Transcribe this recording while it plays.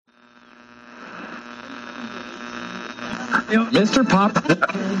Mr. Pop.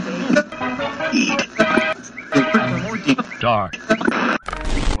 Dark.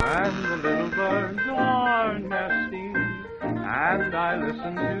 And the little birds are nesting, and I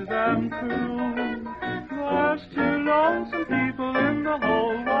listen to them too. There's two lonesome people in the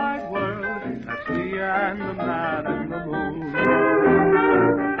whole wide world. That's me and the man in the moon.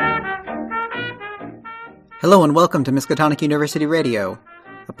 Hello and welcome to Miskatonic University Radio,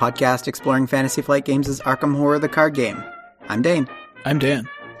 a podcast exploring Fantasy Flight Games' Arkham Horror the card game. I'm Dane. I'm Dan.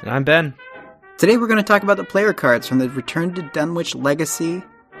 And I'm Ben. Today we're going to talk about the player cards from the Return to Dunwich Legacy,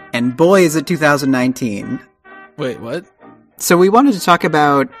 and boy is it 2019. Wait, what? So we wanted to talk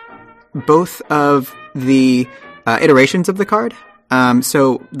about both of the iterations of the card.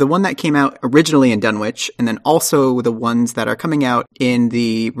 So the one that came out originally in Dunwich, and then also the ones that are coming out in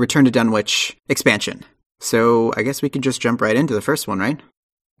the Return to Dunwich expansion. So I guess we could just jump right into the first one, right?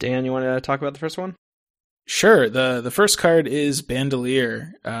 Dan, you want to talk about the first one? Sure. The first card is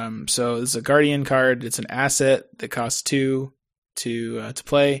Bandolier. So it's a Guardian card. It's an asset that costs 2 to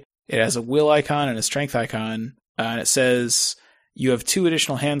play. It has a will icon and a strength icon. And it says you have 2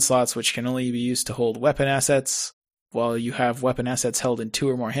 additional hand slots, which can only be used to hold weapon assets. While you have weapon assets held in 2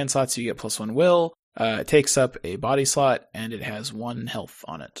 or more hand slots, you get +1 will. It takes up a body slot, and it has 1 health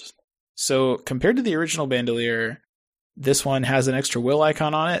on it. So compared to the original Bandolier, this one has an extra will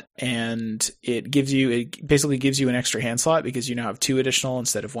icon on it, and it basically gives you an extra hand slot because you now have 2 additional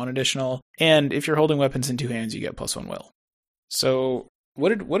instead of 1 additional. And if you're holding weapons in 2 hands, you get +1 will. So what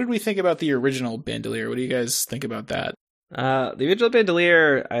did we think about the original Bandolier? What do you guys think about that? The original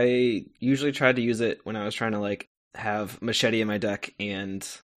Bandolier, I usually tried to use it when I was trying to have machete in my deck and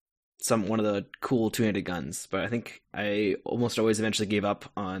one of the cool 2-handed guns, but I think I almost always eventually gave up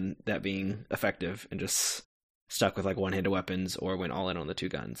on that being effective and just stuck with 1-handed weapons or went all in on the 2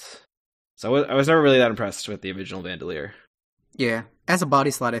 guns. So I was never really that impressed with the original Bandolier. Yeah. As a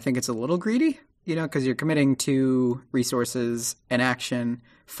body slot, I think it's a little greedy, because you're committing 2 resources and action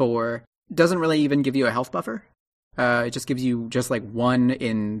for... Doesn't really even give you a health buffer. It just gives you just 1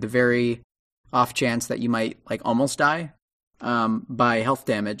 in the very off chance that you might almost die by health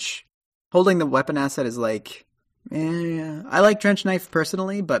damage. Holding the weapon asset is I like Trench Knife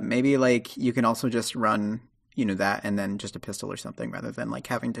personally, but maybe you can also just run that and then just a pistol or something rather than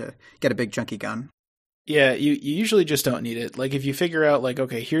having to get a big chunky gun. Yeah, you usually just don't need it. If you figure out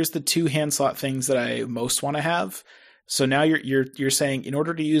okay, here's the 2 hand slot things that I most want to have. So now you're saying in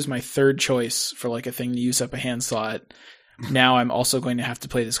order to use my third choice for a thing to use up a hand slot, now I'm also going to have to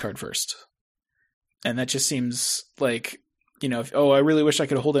play this card first. And that just seems I really wish I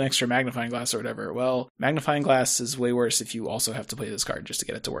could hold an extra magnifying glass or whatever. Well, magnifying glass is way worse if you also have to play this card just to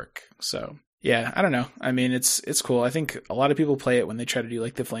get it to work. So yeah, I don't know. I mean, it's cool. I think a lot of people play it when they try to do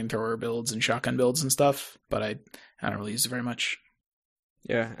the flamethrower builds and shotgun builds and stuff, but I don't really use it very much.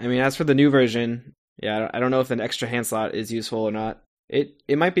 Yeah, I mean, as for the new version, I don't know if an extra hand slot is useful or not.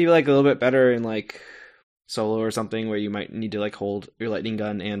 It might be a little bit better in solo or something where you might need to hold your lightning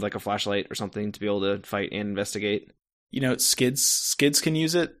gun and a flashlight or something to be able to fight and investigate. Skids can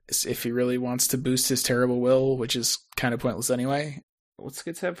use it if he really wants to boost his terrible will, which is kind of pointless anyway. What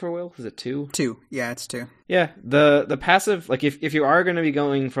Skids have for will? Is it 2? 2. Yeah, it's 2. Yeah, the passive, if you are going to be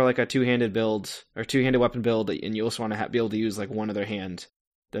going for a 2-handed build or 2-handed weapon build and you also want to be able to use one other hand,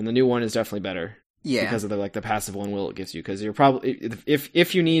 then the new one is definitely better. Yeah, because of the passive 1 will it gives you. Because you're probably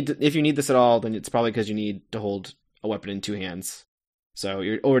if you need this at all, then it's probably because you need to hold a weapon in 2 hands. So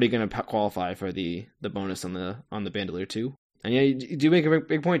you're already going to qualify for the bonus on the Bandolier 2. And yeah, you do make a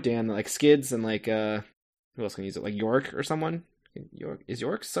big point, Dan. Skids and who else can use it? York or someone. Is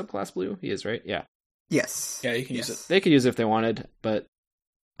York subclass blue? He is, right? Yeah. Yes. Yeah, you can use it. They could use it if they wanted, but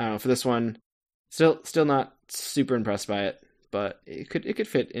I don't know. For this one, still not super impressed by it, but it could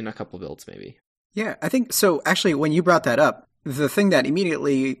fit in a couple builds maybe. Yeah, I think so. Actually, when you brought that up, the thing that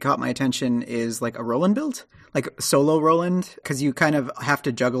immediately caught my attention is a Roland build, solo Roland, because you kind of have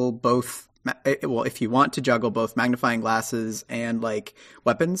to juggle both. Well, if you want to juggle both magnifying glasses and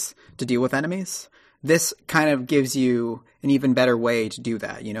weapons to deal with enemies, this kind of gives you an even better way to do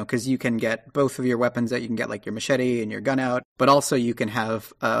that, because you can get both of your weapons out. You can get your machete and your gun out, but also you can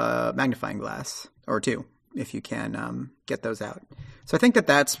have a magnifying glass or 2 if you can get those out. So I think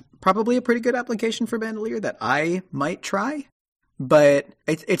that's probably a pretty good application for Bandolier that I might try. But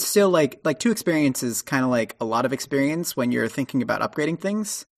it's still 2 experience is kind of a lot of experience when you're thinking about upgrading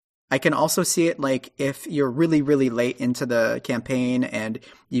things. I can also see it if you're really, really late into the campaign and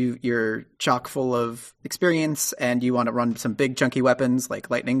you're chock full of experience and you want to run some big chunky weapons like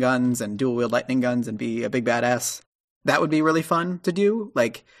lightning guns and dual wield lightning guns and be a big badass. that would be really fun to do.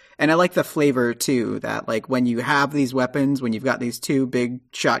 Like, and I like the flavor too, that like when you have these weapons, when you've got these two big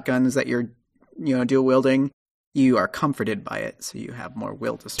shotguns that you're, dual wielding, you are comforted by it. So you have more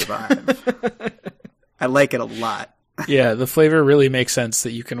will to survive. I like it a lot. Yeah, the flavor really makes sense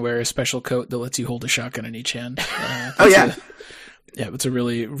that you can wear a special coat that lets you hold a shotgun in each hand. Oh yeah. It's a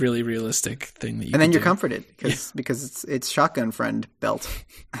really, really realistic thing that you and then can you're do. comforted because it's shotgun friend belt.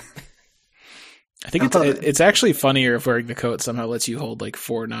 I think it's actually funnier if wearing the coat somehow lets you hold like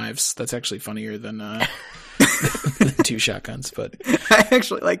 4 knives. That's actually funnier than than 2 shotguns. But I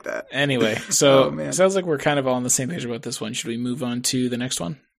actually like that. Anyway, so man. It sounds like we're kind of all on the same page about this one. Should we move on to the next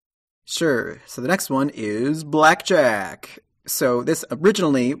one? Sure. So the next one is Blackjack. So this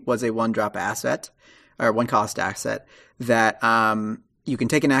originally was a 1-drop asset, or 1-cost asset, that you can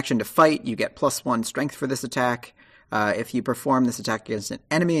take an action to fight. You get +1 strength for this attack. If you perform this attack against an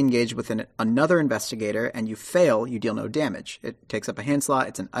enemy engaged with another investigator and you fail, you deal no damage. It takes up a hand slot.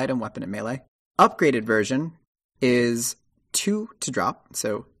 It's an item, weapon, and melee. Upgraded version is 2 to drop,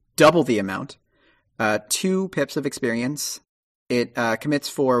 so double the amount. 2 pips of experience. It commits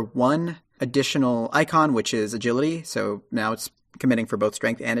for 1 additional icon, which is agility. So now it's committing for both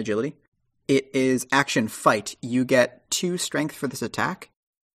strength and agility. It is action fight. You get 2 strength for this attack.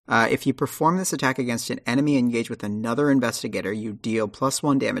 If you perform this attack against an enemy engaged with another investigator, you deal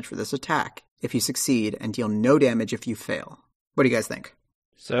 +1 damage for this attack if you succeed and deal no damage if you fail. What do you guys think?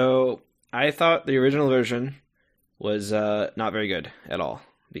 So I thought the original version was not very good at all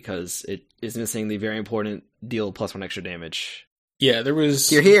because it is missing the very important deal +1 extra damage. Yeah, there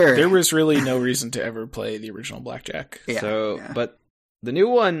was You're here. There was really no reason to ever play the original Blackjack. Yeah, But the new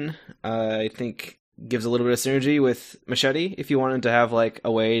one, I think, gives a little bit of synergy with Machete if you wanted to have like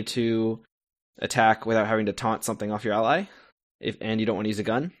a way to attack without having to taunt something off your ally, and you don't want to use a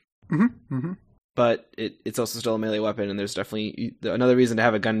gun. Mm-hmm. Mm-hmm. But it's also still a melee weapon, and there's definitely another reason to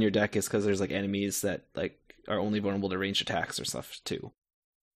have a gun in your deck is because there's like enemies that like are only vulnerable to ranged attacks or stuff too.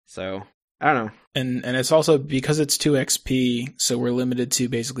 So I don't know. And it's also because it's 2 XP, so we're limited to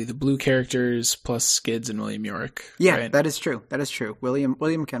basically the blue characters plus Skids and William Yorick. Yeah, right? that is true. That is true.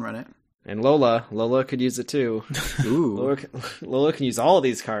 William can run it. And Lola could use it too. Ooh. Lola can use all of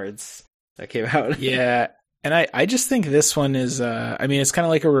these cards that came out. Yeah, and I just think this one is. It's kind of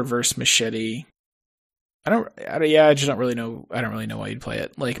like a reverse Machete. I just don't really know. I don't really know why you'd play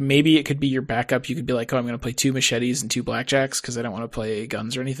it. Like maybe it could be your backup. You could be like, oh, I'm going to play 2 Machetes and 2 Blackjacks because I don't want to play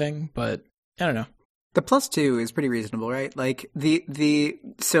guns or anything. But I don't know. The +2 is pretty reasonable, right? Like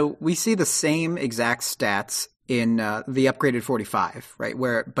so we see the same exact stats in the upgraded 45, right?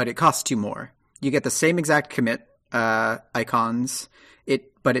 But it costs 2 more. You get the same exact commit icons.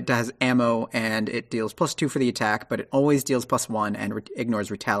 But it has ammo and it deals +2 for the attack, but it always deals +1 and ignores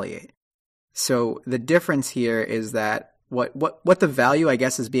retaliate. So the difference here is that what the value I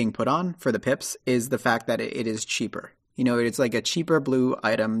guess is being put on for the pips is the fact that it is cheaper. It's like a cheaper blue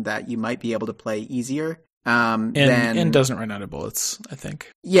item that you might be able to play easier. And doesn't run out of bullets, I think.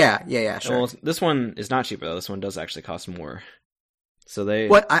 Yeah, sure. Well, this one is not cheaper though. This one does actually cost more. So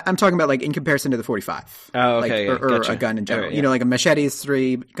I'm talking about like in comparison to the 45. Oh, okay. Like, or gotcha. a gun in general. Right, yeah. Like a machete is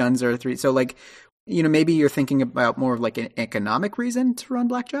 3, guns are 3. So like, maybe you're thinking about more of like an economic reason to run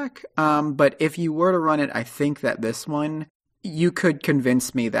Blackjack. But if you were to run it, I think that this one, you could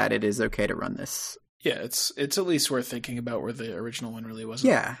convince me that it is okay to run this. Yeah, it's at least worth thinking about where the original one really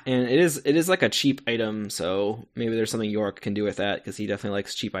wasn't. Yeah. And it is like a cheap item, so maybe there's something York can do with that because he definitely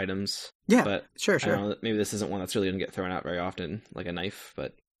likes cheap items. Yeah, but sure. I don't know, maybe this isn't one that's really going to get thrown out very often, like a knife,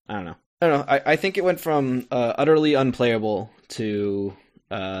 but I don't know. I think it went from utterly unplayable to,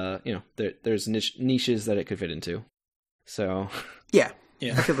 there's niches that it could fit into. So. Yeah,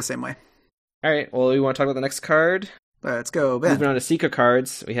 I feel the same way. All right, well, we want to talk about the next card. Let's go, Ben. Moving on to secret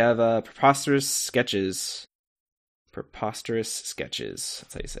cards, we have Preposterous Sketches. Preposterous Sketches.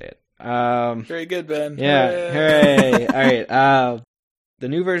 That's how you say it. Very good, Ben. Yeah, hooray. All right. The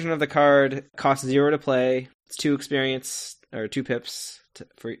new version of the card costs 0 to play. It's 2 experience, or 2 pips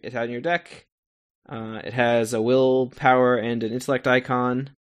for it in your deck. It has a will, power, and an intellect icon.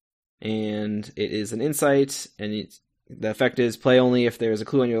 And it is an insight, and the effect is play only if there's a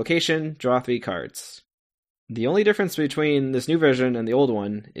clue on your location, draw 3 cards. The only difference between this new version and the old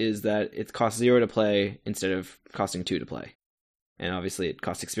one is that it costs 0 to play instead of costing 2 to play. And obviously it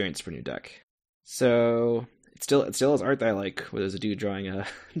costs experience for new deck. So it still has art that I like, where there's a dude drawing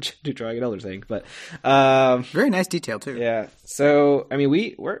another thing. But very nice detail too. Yeah. So I mean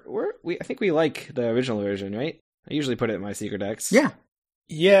we I think we like the original version, right? I usually put it in my secret decks. Yeah.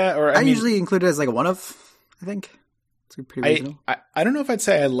 Yeah, or I usually include it as like a one of, I think. It's pretty reasonable. I don't know if I'd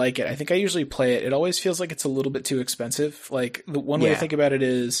say I like it. I think I usually play it. It always feels like it's a little bit too expensive. Like the one way to think about it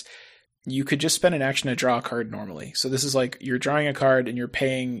is you could just spend an action to draw a card normally. So this is like you're drawing a card and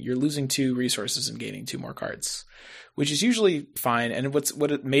you're losing 2 resources and gaining 2 more cards, which is usually fine. And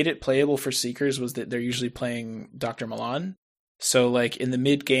what it made it playable for Seekers was that they're usually playing Dr. Milan. So like in the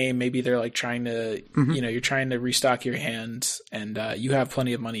mid game, maybe they're like trying to, you're trying to restock your hand and you have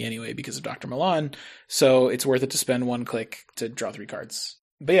plenty of money anyway because of Dr. Milan. So it's worth it to spend 1 click to draw 3 cards.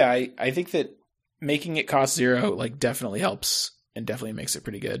 But yeah, I think that making it cost 0 like definitely helps and definitely makes it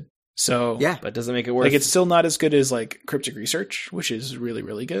pretty good. So yeah, but doesn't make it worth. Like it's still not as good as like Cryptic Research, which is really,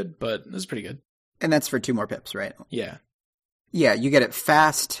 really good, but it's pretty good. And that's for 2 more pips, right? Yeah. Yeah, you get it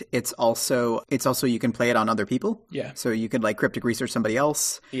fast. It's also you can play it on other people. Yeah. So you could like Cryptic Research somebody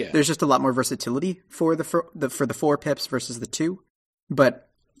else. Yeah. There's just a lot more versatility for the 4 pips versus the 2. But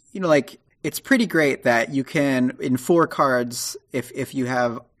like it's pretty great that you can in 4 cards if you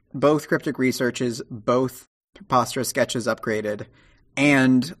have both Cryptic Researches, both Preposterous Sketches upgraded,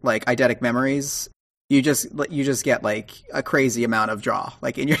 and like Eidetic Memories, you just get like a crazy amount of draw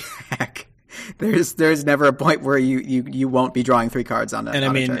like in your deck. There's never a point where you won't be drawing 3 cards on it. And I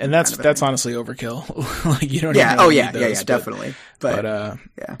mean, and that's honestly overkill. Like you don't. Yeah. Even really need those, definitely. But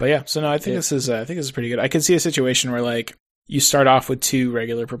yeah. So no, I think this is pretty good. I could see a situation where like you start off with 2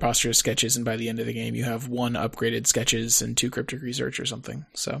 regular Preposterous Sketches, and by the end of the game, you have 1 upgraded Sketches and 2 Cryptic Research or something.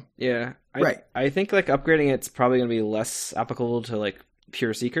 So yeah, right. I think like upgrading it's probably going to be less applicable to like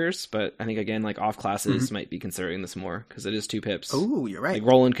pure Seekers, but I think again like off classes might be considering this more because it is 2 pips. Oh, you're right. Like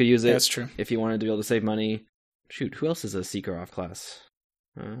Roland could use it. That's true. If he wanted to be able to save money. Shoot, who else is a Seeker off class?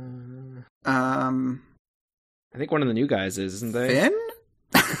 I think one of the new guys isn't they? Finn?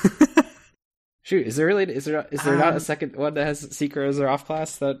 Shoot, is there not a second one that has Seeker as their off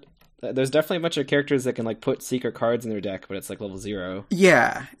class? That there's definitely a bunch of characters that can like put Seeker cards in their deck, but it's like level 0.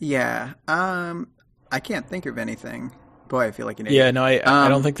 Yeah. I can't think of anything. Boy, I feel like an idiot. Yeah, no, I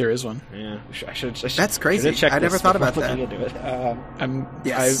don't think there is one. Yeah, I should that's crazy. I never thought about that. Into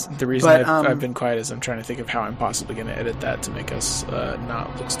it. The reason I've been quiet is I'm trying to think of how I'm possibly going to edit that to make us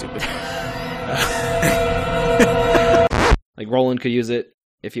not look stupid. Like Roland could use it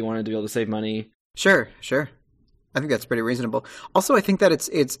if he wanted to be able to save money. Sure. I think that's pretty reasonable. Also, I think that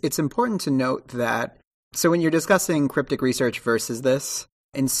it's important to note that so when you're discussing Cryptic Research versus this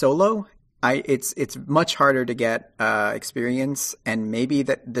in solo, it's much harder to get experience, and maybe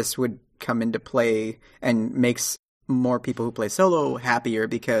that this would come into play and makes more people who play solo happier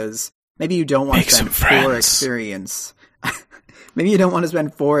because maybe you don't want to spend 4 experience. Maybe you don't want to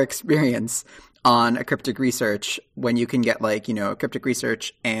spend 4 experience on a Cryptic Research when you can get like a Cryptic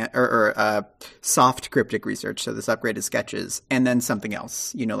Research or soft Cryptic Research, so this upgraded Sketches, and then something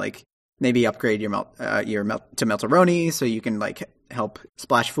else. Like maybe upgrade your to Meltaroni so you can like help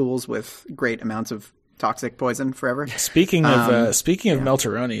Splash Fools with great amounts of toxic poison forever. Speaking of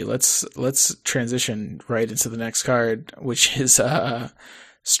Meltaroni, let's transition right into the next card, which is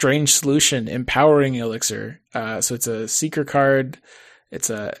Strange Solution, Empowering Elixir. So it's a Seeker card. It's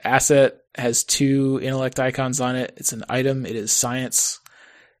a asset, has 2 intellect icons on it. It's an item. It is science.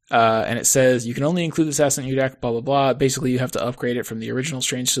 And it says you can only include this asset in your deck, blah, blah, blah. Basically, you have to upgrade it from the original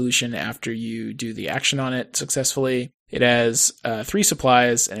Strange Solution after you do the action on it successfully. It has 3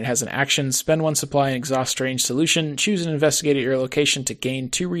 supplies, and it has an action. Spend 1 supply and exhaust Strange Solution. Choose and investigate at your location to gain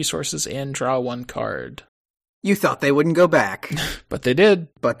 2 resources and draw 1 card. You thought they wouldn't go back. But they did.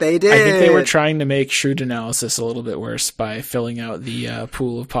 I think they were trying to make Shrewd Analysis a little bit worse by filling out the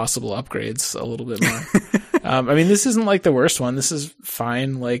pool of possible upgrades a little bit more. I mean, this isn't like the worst one. This is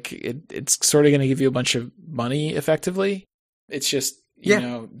fine. Like it's sort of going to give you a bunch of money effectively. It's just,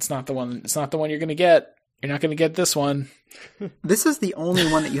 it's not the one you're going to get. You're not going to get this one. This is the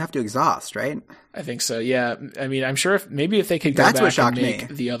only one that you have to exhaust, right? I think so. Yeah. I mean, I'm sure if they could go back and make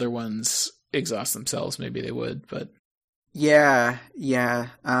the other ones exhaust themselves, maybe they would, but yeah.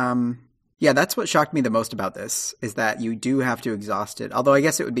 That's what shocked me the most about this is that you do have to exhaust it. Although I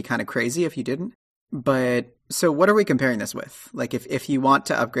guess it would be kind of crazy if you didn't. But so what are we comparing this with? Like if you want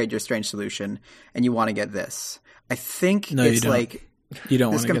to upgrade your Strange Solution and you want to get this, I think no, it's you don't. like you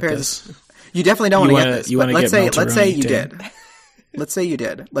don't want to get this. You definitely don't want to get this. You want to let's say you Dan. did. Let's say you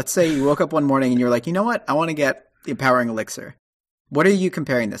did. Let's say you woke up one morning and you're like, you know what? I want to get the Empowering Elixir. What are you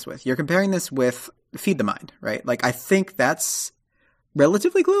comparing this with? You're comparing this with Feed the Mind, right? Like, I think that's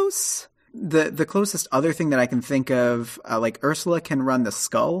relatively close. The closest other thing that I can think of, like Ursula can run the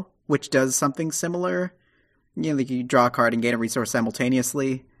Skull, which does something similar. Like you draw a card and gain a resource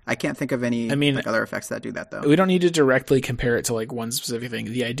simultaneously. I can't think of any like other effects that do that though. We don't need to directly compare it to like one specific thing.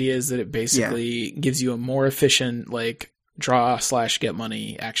 The idea is that it basically gives you a more efficient like draw/get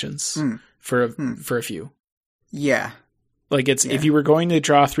money actions for a few. Yeah. Like if you were going to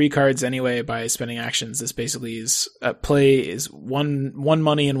draw 3 cards anyway by spending actions, this basically is play is one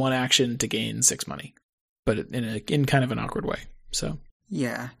money and 1 action to gain 6 money, but in kind of an awkward way. So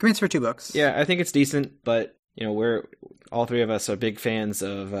yeah, commands for 2 books. Yeah, I think it's decent, but we're all 3 of us are big fans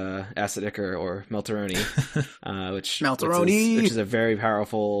of Acid Ichor or Melteroni, which is a very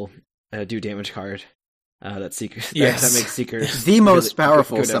powerful do damage card. That makes Seekers the most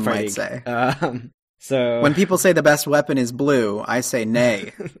powerful. Some might say. So when people say the best weapon is blue, I say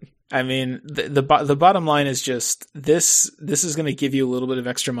nay. I mean, the bottom line is just this is going to give you a little bit of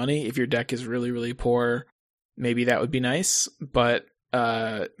extra money if your deck is really, really poor. Maybe that would be nice, but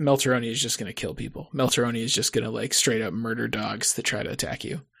Melteroni is just going to kill people. Melteroni is just going to like straight up murder dogs that try to attack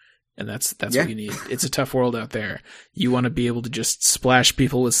you. And that's what you need. It's a tough world out there. You want to be able to just splash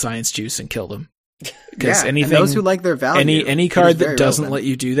people with science juice and kill them. Because and those who like their value, any card that doesn't let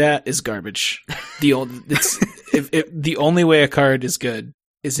you do that is garbage. The only way a card is good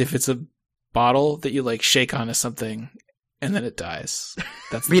is if it's a bottle that you like shake onto something and then it dies.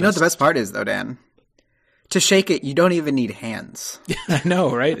 That's but you know what the best part is though, Dan? To shake it, you don't even need hands. I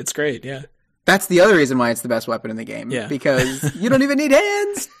know, right? It's great, yeah. That's the other reason why it's the best weapon in the game. Yeah. Because you don't even need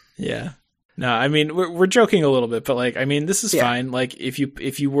hands. Yeah. No, I mean we're joking a little bit, but like I mean this is fine. Like if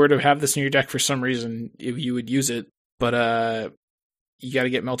you were to have this in your deck for some reason, you would use it. But you got to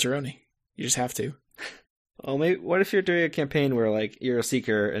get Melteroni. You just have to. Well, maybe what if you're doing a campaign where like you're a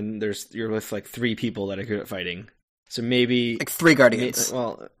Seeker and you're with like 3 people that are good at fighting? So maybe like 3 Guardians.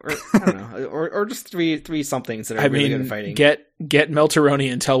 Or I don't know, or just three somethings that are really good at fighting. Get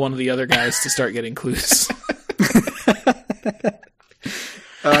Melteroni and tell one of the other guys to start getting clues.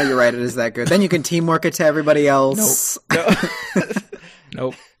 Oh, you're right. It is that good. Then you can teamwork it to everybody else.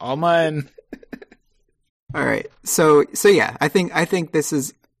 Nope. All mine. All right. So yeah, I think this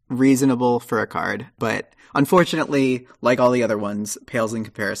is reasonable for a card, but unfortunately, like all the other ones, pales in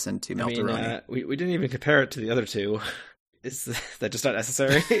comparison to Melteroni. We didn't even compare it to the other 2. Is that just not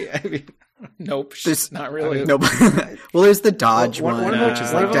necessary? I mean, nope. Not really. Nope. Well, there's the dodge one, which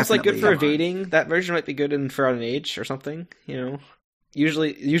is like definitely like good for evading. That version might be good for on an age or something.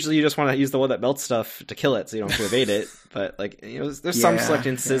 Usually you just want to use the one that melts stuff to kill it, so you don't have to evade it. But like there's some select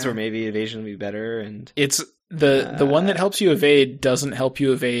instances where maybe evasion would be better, and it's the one that helps you evade doesn't help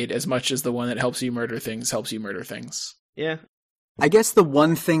you evade as much as the one that helps you murder things helps you murder things. Yeah. I guess the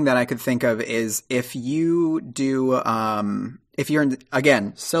one thing that I could think of is if you do if you're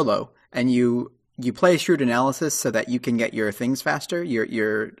again solo and you play Shrewd Analysis so that you can get your things faster,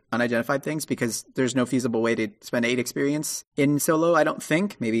 your unidentified things, because there's no feasible way to spend 8 experience in solo, I don't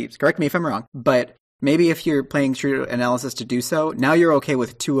think. Maybe, correct me if I'm wrong. But maybe if you're playing Shrewd Analysis to do so, now you're okay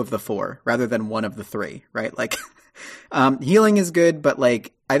with 2 of the 4 rather than 1 of the 3, right? Like, healing is good, but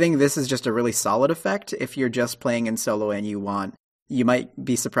like, I think this is just a really solid effect if you're just playing in solo and you might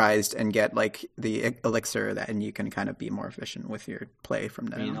be surprised and get like the elixir and you can kind of be more efficient with your play from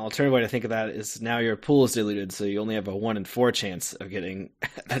now. I mean, an alternative way to think of that is now your pool is diluted, so you only have a 1 in 4 chance of getting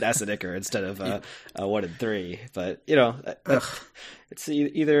an Acid Ichor instead of a 1 in 3. But it's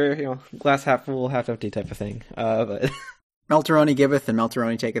either glass half full, half empty type of thing. But Melteroni giveth and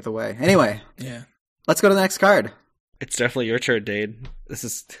Melteroni taketh away. Anyway, let's go to the next card. It's definitely your turn, Dane. This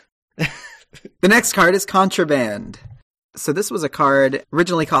is the next card is Contraband. So this was a card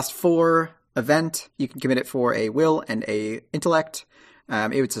originally cost 4 event. You can commit it for a will and a intellect.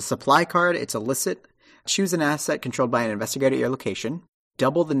 It's a supply card. It's illicit. Choose an asset controlled by an investigator at your location.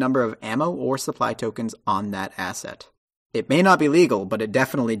 Double the number of ammo or supply tokens on that asset. It may not be legal, but it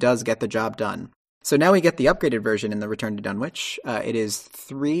definitely does get the job done. So now we get the upgraded version in the Return to Dunwich. It is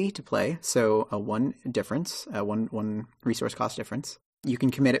 3 to play, so a 1 difference, one resource cost difference. You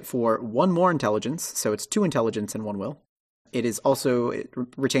can commit it for 1 more intelligence, so it's 2 intelligence and 1 will. It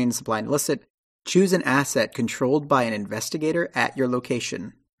retains supply and illicit. Choose an asset controlled by an investigator at your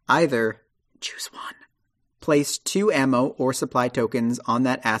location. Either choose 1. Place 2 ammo or supply tokens on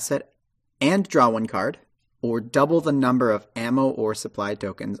that asset and draw 1 card, or double the number of ammo or supply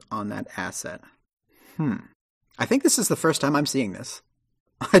tokens on that asset. I think this is the first time I'm seeing this.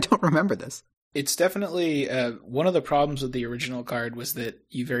 I don't remember this. It's definitely one of the problems with the original card was that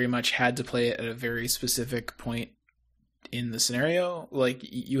you very much had to play it at a very specific point in the scenario. Like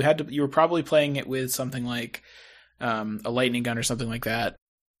you were probably playing it with something like a lightning gun or something like that,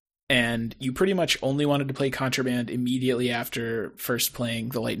 and you pretty much only wanted to play Contraband immediately after first playing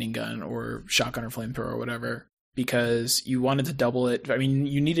the lightning gun or shotgun or flamethrower or whatever. because you wanted to double it. I mean,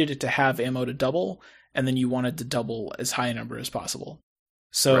 you needed it to have ammo to double, and then you wanted to double as high a number as possible.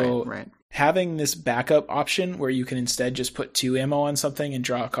 So Right. having this backup option where you can instead just put 2 ammo on something and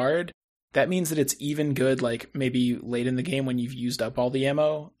draw a card, that means that it's even good, like maybe late in the game when you've used up all the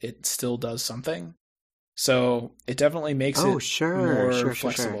ammo, it still does something. So it definitely makes it more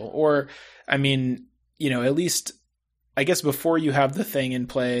flexible. Or, I mean, at least, I guess before you have the thing in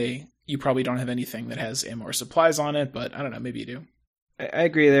play, you probably don't have anything that has ammo or supplies on it, but I don't know, maybe you do. I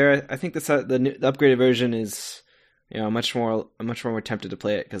agree there. I think the upgraded version is, I'm much more tempted to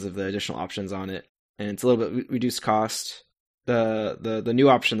play it because of the additional options on it, and it's a little bit reduced cost. The new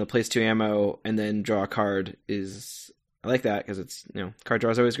option, the place 2 ammo and then draw a card, I like that because it's card draw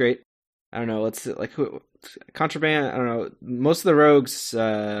is always great. I don't know. Let's like Contraband. I don't know. Most of the rogues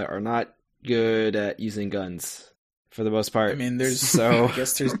are not good at using guns for the most part. I mean, there's I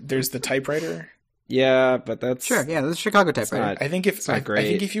guess there's the typewriter. Yeah, but that's Sure. Yeah, there's Chicago typewriter. I think I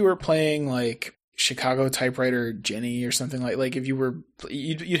think if you were playing like Chicago typewriter Jenny or something like if you were,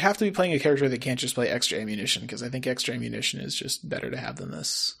 you'd have to be playing a character that can't just play extra ammunition, because I think extra ammunition is just better to have than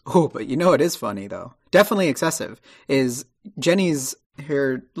this. Oh, but it is funny though. Definitely excessive is Jenny's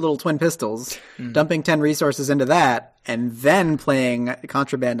her little twin pistols, dumping 10 resources into that and then playing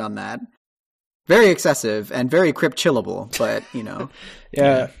Contraband on that. Very excessive and very crypt chillable, but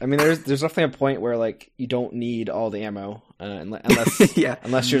Yeah, I mean, there's definitely a point where like you don't need all the ammo unless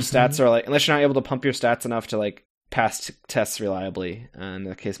unless your stats are unless you're not able to pump your stats enough to like pass tests reliably. In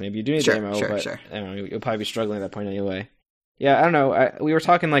that case, maybe you do need the ammo, but I don't know, you'll probably be struggling at that point anyway. Yeah, I don't know. We were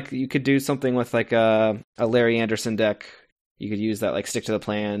talking like you could do something with like a Larry Anderson deck. You could use that like stick to the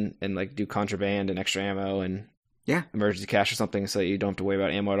plan and like do Contraband and extra ammo and emergency cash or something, so that you don't have to worry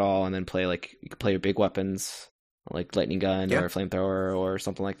about ammo at all, and then you can play your big weapons like lightning gun or flamethrower or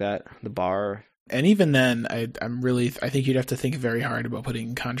something like that. The bar. And even then, I think you'd have to think very hard about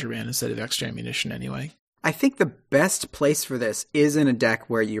putting Contraband instead of extra ammunition anyway. I think the best place for this is in a deck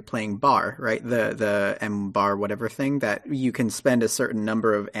where you're playing bar, right? The M bar whatever thing that you can spend a certain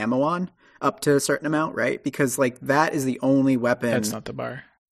number of ammo on, up to a certain amount, right? Because like that is the only weapon. That's not the bar.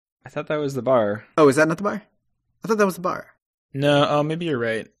 I thought that was the bar. Oh, is that not the bar? I thought that was the bar. No, maybe you're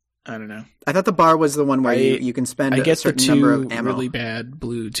right. I don't know. I thought the bar was the one where you can spend a certain number of ammo. I get the 2 really bad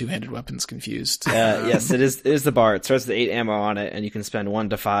blue 2-handed weapons confused. Yes, it is the bar. It starts with 8 ammo on it, and you can spend 1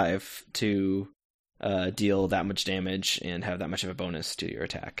 to 5 to deal that much damage and have that much of a bonus to your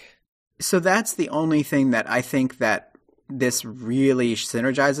attack. So that's the only thing that I think that this really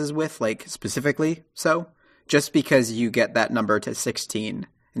synergizes with, like specifically so, just because you get that number to 16,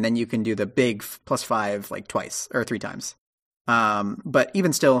 and then you can do the big +5 like twice or 3 times. But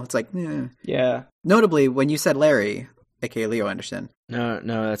even still, it's like, yeah. Notably, when you said Larry, aka Leo Anderson, no,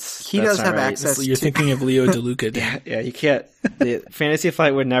 he does have right. access. You're thinking of Leo DeLuca. Yeah, you can't. The Fantasy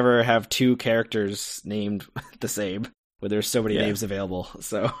Flight would never have 2 characters named the same, where there's so many names available.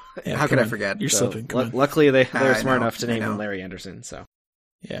 So how could I forget? You're slipping. Luckily, they're smart enough to name him Larry Anderson. So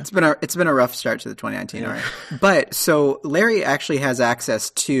yeah, it's been a rough start to the 2019. All right, but so Larry actually has access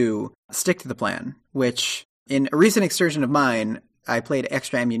to Stick to the Plan, which in a recent excursion of mine, I played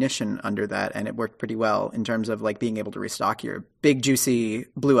extra ammunition under that, and it worked pretty well in terms of like being able to restock your big juicy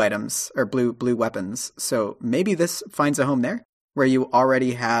blue items or blue weapons. So maybe this finds a home there, where you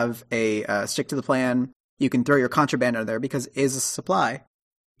already have a Stick to the Plan. You can throw your Contraband under there because it is a supply,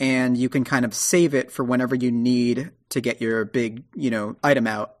 and you can kind of save it for whenever you need to get your big, item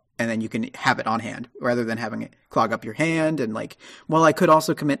out, and then you can have it on hand rather than having it clog up your hand. And like, well, I could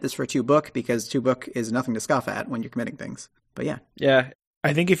also commit this for 2 book because 2 book is nothing to scoff at when you're committing things. But yeah.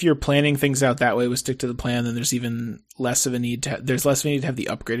 I think if you're planning things out that way with Stick to the Plan, then there's even less of a need to have the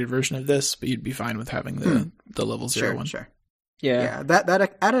upgraded version of this, but you'd be fine with having the level 0 one. Sure. Yeah. That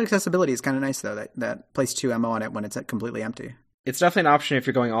added accessibility is kind of nice though. That place 2 ammo on it when it's completely empty. It's definitely an option if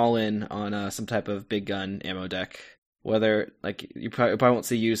you're going all in on some type of big gun ammo deck. Whether like you probably won't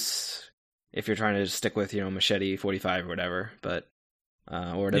see use if you're trying to just stick with machete 45 or whatever, but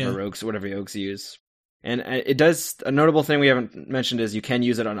or whatever rogues use. And it does a notable thing we haven't mentioned is you can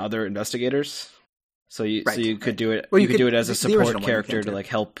use it on other investigators. So you could do it. Well, you could do it as a support character to like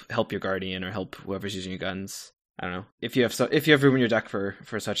help your guardian or help whoever's using your guns. I don't know if you have room in your deck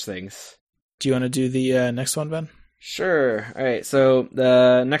for such things. Do you want to do the next one, Ben? Sure. All right. So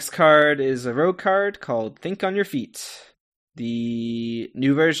the next card is a rogue card called Think on Your Feet. The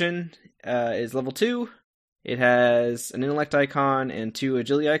new version is level 2. It has an intellect icon and 2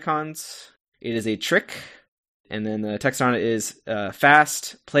 agility icons. It is a trick. And then the text on it is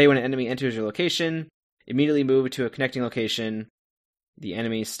fast. Play when an enemy enters your location. Immediately move to a connecting location. The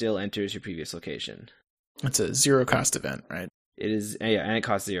enemy still enters your previous location. It's a zero cost event, right? It is, yeah, and it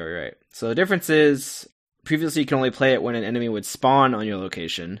costs 0, right? So the difference is, previously you can only play it when an enemy would spawn on your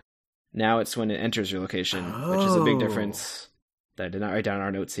location. Now it's when it enters your location, which is a big difference that I did not write down in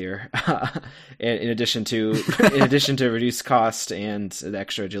our notes here. in addition to reduced cost and the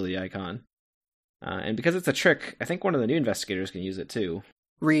extra agility icon. And because it's a trick, I think one of the new investigators can use it too.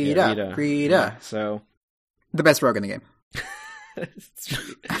 Rita. Yeah, so the best rogue in the game.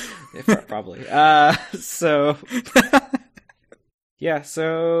 Probably. So yeah,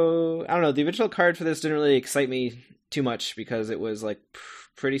 so I don't know. The original card for this didn't really excite me too much because it was like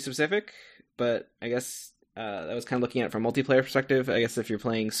pretty specific. But I guess I was kind of looking at it from a multiplayer perspective. I guess if you're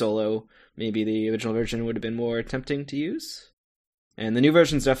playing solo, maybe the original version would have been more tempting to use. And the new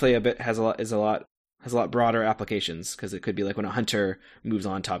version is definitely has a lot broader applications because it could be like when a hunter moves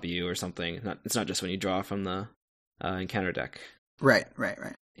on top of you or something. It's not just when you draw from the encounter deck. Right.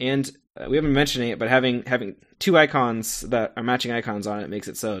 And we haven't been mentioning it, but having two icons that are matching icons on it makes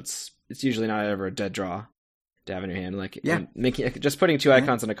it so it's usually not ever a dead draw to have in your hand. Like, just putting two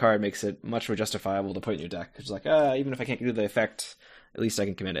icons on a card makes it much more justifiable to put in your deck. It's like, even if I can't do the effect, at least I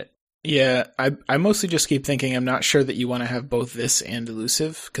can commit it. Yeah, I mostly just keep thinking I'm not sure that you want to have both this and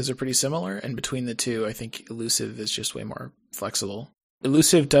Elusive because they're pretty similar. And between the two, I think Elusive is just way more flexible.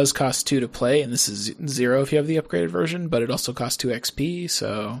 Elusive does cost 2 to play, and this is 0 if you have the upgraded version, but it also costs 2 XP,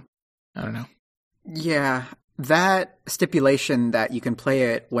 so I don't know. Yeah, that stipulation that you can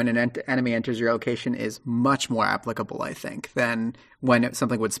play it when an enemy enters your location is much more applicable, I think, than when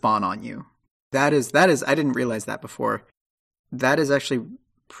something would spawn on you. That is. I didn't realize that before. That is actually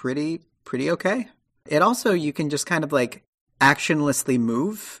pretty okay. It also, you can just kind of like actionlessly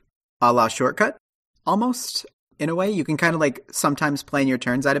move a la Shortcut, almost. In a way, you can kind of like sometimes play in your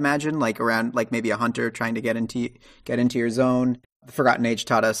turns, I'd imagine, like around like maybe a hunter trying to get into your zone. The Forgotten Age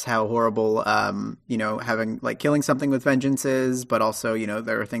taught us how horrible, having like killing something with vengeance is, but also,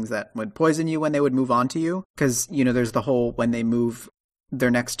 there are things that would poison you when they would move on to you. Because, there's the whole when they move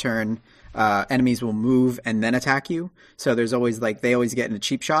their next turn, enemies will move and then attack you. So there's always like they always get in a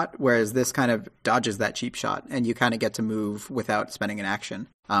cheap shot, whereas this kind of dodges that cheap shot, and you kind of get to move without spending an action,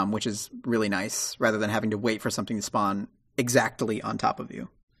 which is really nice, rather than having to wait for something to spawn exactly on top of you.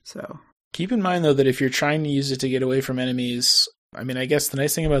 So keep in mind though that if you're trying to use it to get away from enemies, I mean, I guess the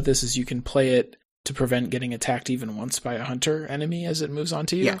nice thing about this is you can play it to prevent getting attacked even once by a hunter enemy as it moves on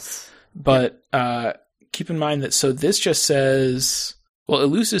to you. Yes, but keep in mind that this just says. Well,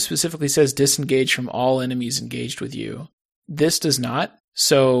 Elusive specifically says disengage from all enemies engaged with you. This does not.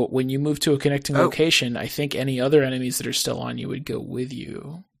 So when you move to a connecting location, I think any other enemies that are still on you would go with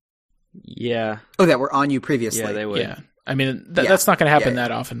you. Yeah. Oh, that were on you previously. Yeah, they would. Yeah. I mean, that's not going to happen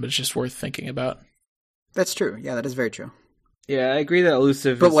that often, but it's just worth thinking about. That's true. Yeah, that is very true. Yeah, I agree that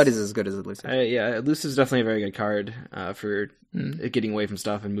Elusive But what is as good as Elusive? Elusive is definitely a very good card for getting away from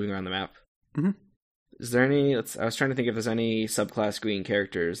stuff and moving around the map. Mm-hmm. Is there any? I was trying to think if there's any subclass green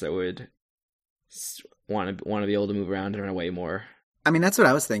characters that would want to be able to move around and run away more. I mean, that's what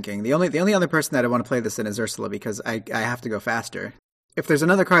I was thinking. The only other person that I want to play this in is Ursula because I have to go faster. If there's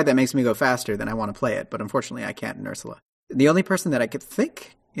another card that makes me go faster, then I want to play it. But unfortunately, I can't in Ursula. The only person that I could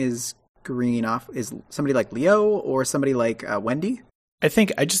think is green off is somebody like Leo or somebody like Wendy. I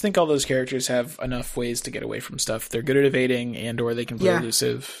just think all those characters have enough ways to get away from stuff. They're good at evading, or they can play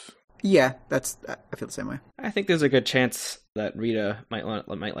Elusive. Yeah, I feel the same way. I think there's a good chance that Rita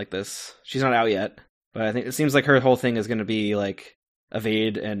might like this. She's not out yet, but I think it seems like her whole thing is going to be like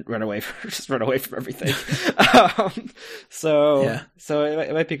evade and run away from everything. So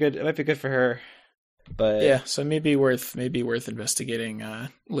it might be good. It might be good for her. But yeah, so maybe worth investigating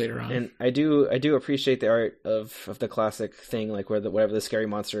later on. And I do appreciate the art of the classic thing, like where whatever the scary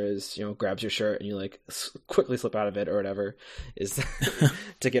monster is, grabs your shirt and you like quickly slip out of it or whatever is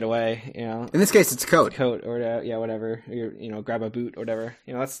to get away. In this case, it's coat or whatever. Grab a boot or whatever.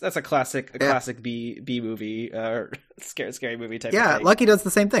 That's a classic B movie scary movie type. Yeah, of thing. Lucky does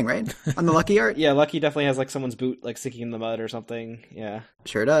the same thing, right? On the Lucky art. Yeah, Lucky definitely has like someone's boot like sticking in the mud or something. Yeah,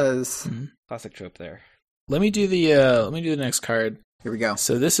 sure does. Mm-hmm. Classic trope there. Let me do the next card. Here we go.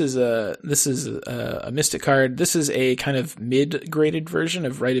 So this is a Mystic card. This is a kind of mid-graded version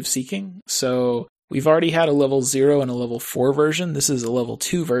of Rite of Seeking. So we've already had a level 0 and a level 4 version. This is a level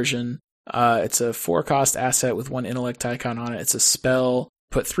 2 version. It's a 4-cost asset with 1 intellect icon on it. It's a spell.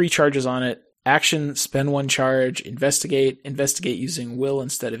 Put 3 charges on it. Action, spend 1 charge. Investigate using will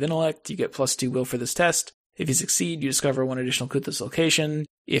instead of intellect. You get +2 will for this test. If you succeed, you discover 1 additional clue at this location.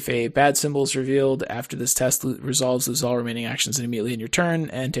 If a bad symbol is revealed after this test resolves, lose all remaining actions immediately in your turn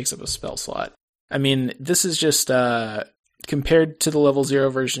and takes up a spell slot. I mean, this is just compared to the level 0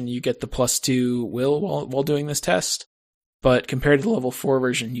 version, you get the +2 will while doing this test. But compared to the level 4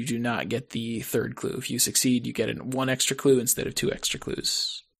 version, you do not get the third clue. If you succeed, you get 1 extra clue instead of 2 extra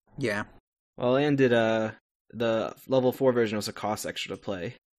clues. Yeah. Well, and the level 4 version also costs extra to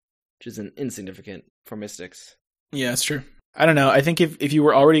play, which is insignificant for Mystics. Yeah, that's true. I don't know. I think if you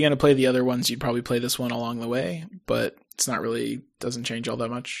were already going to play the other ones, you'd probably play this one along the way, but it's not really, doesn't change all that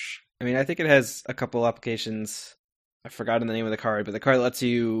much. I mean, I think it has a couple applications. I've forgotten the name of the card, but the card lets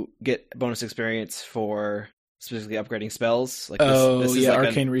you get bonus experience for specifically upgrading spells. Like this is like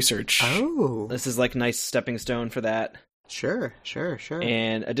Arcane Research. Oh. This is like nice stepping stone for that. Sure.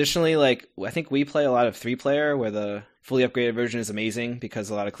 And additionally, like I think we play a lot of 3-player where the fully upgraded version is amazing because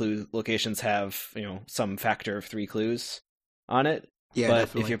a lot of clue locations have, some factor of 3 clues on it. Yeah, but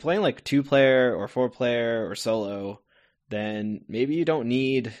definitely. if you're playing like 2-player or 4-player or solo, then maybe you don't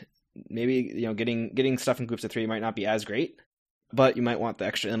need getting stuff in groups of 3 might not be as great, but you might want the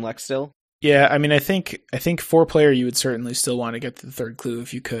extra Imlek still. Yeah, I mean, I think 4-player you would certainly still want to get the third clue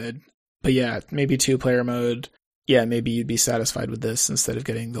if you could. But yeah, maybe 2-player mode. Yeah, maybe you'd be satisfied with this instead of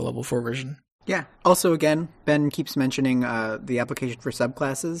getting the level 4 version. Yeah. Also, again, Ben keeps mentioning the application for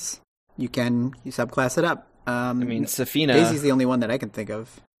subclasses. You subclass it up. I mean, Safina. Daisy's the only one that I can think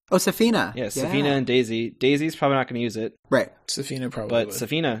of. Oh, Safina. Yeah, Safina and Daisy. Daisy's probably not going to use it. Right. Safina probably But would.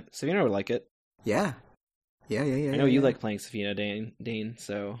 Safina would like it. Yeah. Yeah. I know you like playing Safina, Dane,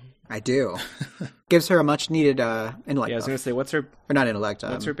 so... I do. Gives her a much-needed intellect. Yeah, I was going to say, what's her intellect.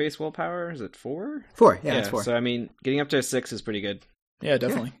 What's her base willpower? Is it 4? 4, yeah, it's 4. So, I mean, getting up to a 6 is pretty good. Yeah,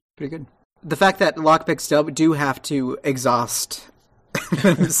 definitely. Yeah, pretty good. The fact that lockpicks do have to exhaust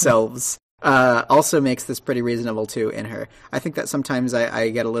themselves also makes this pretty reasonable, too, in her. I think that sometimes I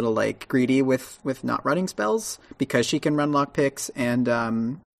get a little, greedy with not running spells, because she can run lockpicks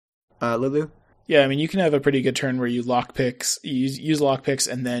and Lulu. Yeah, I mean, you can have a pretty good turn where you use lockpicks,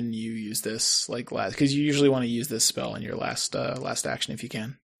 and then you use this last, because you usually want to use this spell in your last action if you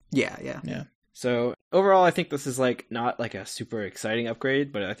can. Yeah. So overall, I think this is not a super exciting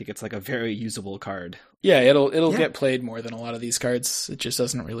upgrade, but I think it's a very usable card. Yeah, it'll get played more than a lot of these cards. It just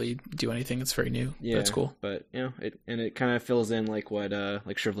doesn't really do anything. It's very new. Yeah, but it's cool. But it kind of fills in what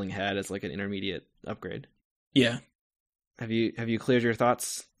Shriveling had as an intermediate upgrade. Yeah. Have you cleared your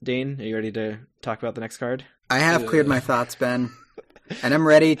thoughts, Dane? Are you ready to talk about the next card? I have cleared my thoughts, Ben, and I'm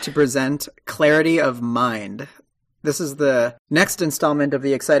ready to present Clarity of Mind. This is the next installment of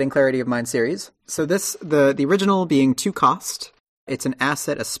the exciting Clarity of Mind series. So the original being 2 cost. It's an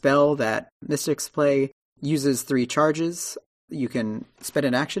asset, a spell that Mystics play, uses 3 charges. You can spend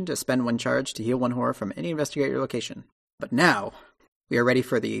an action to spend 1 charge to heal 1 horror from any investigator location. But now, we are ready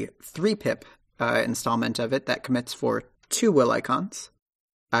for the 3-pip installment of it that commits for 2 will icons,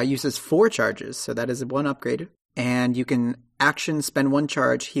 uses 4 charges, so that is 1 upgrade, and you can action spend 1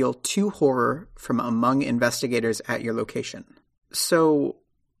 charge, heal 2 horror from among investigators at your location. So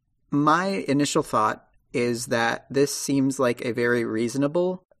my initial thought is that this seems like a very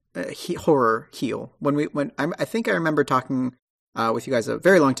reasonable horror heal. I think I remember talking with you guys a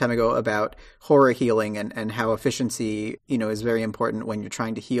very long time ago about horror healing and how efficiency, is very important when you're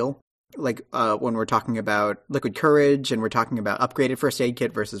trying to heal. When we're talking about Liquid Courage and we're talking about upgraded first aid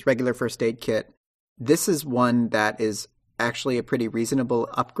kit versus regular first aid kit, this is one that is actually a pretty reasonable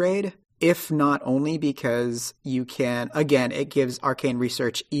upgrade, if not only because you can, again, it gives Arcane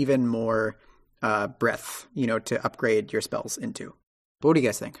Research even more breadth, to upgrade your spells into. But what do you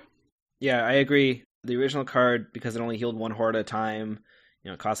guys think? Yeah, I agree. The original card, because it only healed 1 horror at a time,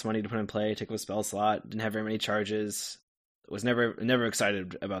 it cost money to put in play, take up a spell slot, didn't have very many charges. Was never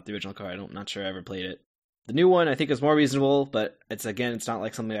excited about the original card. I'm not sure I ever played it. The new one I think is more reasonable, but it's not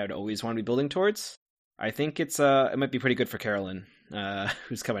like something I'd always want to be building towards. I think it might be pretty good for Carolyn,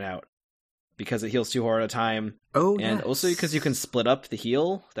 who's coming out, because it heals 2 horror at a time. Oh, and yes. also because you can split up the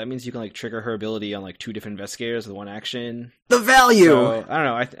heal. That means you can trigger her ability on 2 different investigators with 1 action. The value. So, I don't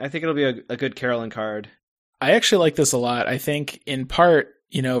know. I think it'll be a good Carolyn card. I actually like this a lot. I think in part,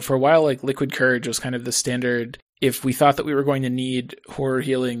 for a while, Liquid Courage was kind of the standard. If we thought that we were going to need horror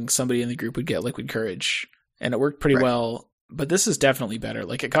healing, somebody in the group would get Liquid Courage. And it worked pretty well. But this is definitely better.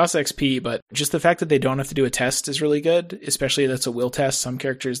 It costs XP, but just the fact that they don't have to do a test is really good, especially that's a will test. Some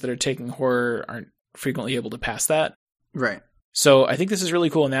characters that are taking horror aren't frequently able to pass that. Right. So I think this is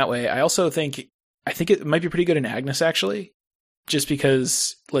really cool in that way. I also think it might be pretty good in Agnes, actually, just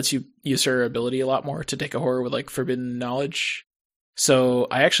because it lets you use her ability a lot more to take a horror with forbidden knowledge. So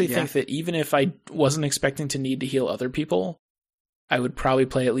I actually think that even if I wasn't expecting to need to heal other people, I would probably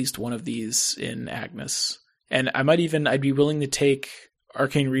play at least one of these in Agnes. And I'd be willing to take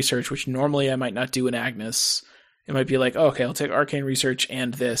Arcane Research, which normally I might not do in Agnes, It might be like, oh, okay, I'll take Arcane Research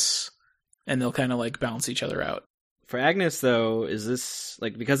and this, and they'll kind of like balance each other out. For Agnes, though, is this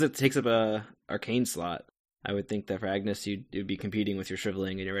like because it takes up a arcane slot? I would think that for Agnes, you'd be competing with your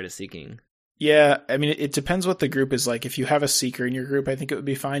Shriveling and your Rite of Seeking. Yeah, I mean, it depends what the group is like. If you have a Seeker in your group, I think it would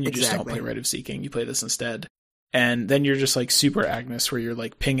be fine. You just don't play Rite of Seeking. You play this instead. And then you're just like super Agnes, where you're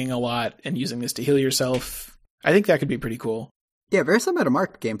like pinging a lot and using this to heal yourself. I think that could be pretty cool. Yeah, very similar to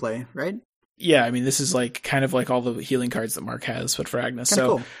Mark gameplay, right? Yeah, I mean, this is like kind of like all the healing cards that Mark has, but for Agnes. Kinda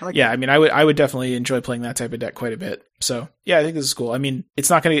so cool. I like yeah, that. I mean, I would definitely enjoy playing that type of deck quite a bit. So yeah, I think this is cool. I mean, it's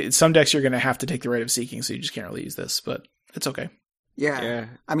not going to, some decks you're going to have to take the Rite of Seeking, so you just can't really use this, but it's okay. Yeah.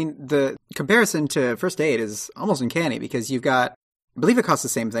 I mean, the comparison to First Aid is almost uncanny because you've got, I believe it costs the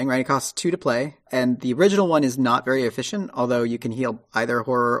same thing, right? It costs 2 to play, and the original one is not very efficient, although you can heal either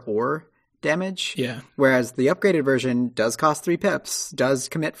horror or damage. Yeah. Whereas the upgraded version does cost 3 pips, does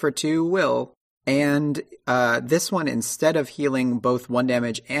commit for 2 will, and this one, instead of healing both 1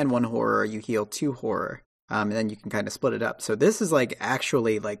 damage and 1 horror, you heal 2 horror, and then you can kind of split it up. So this is like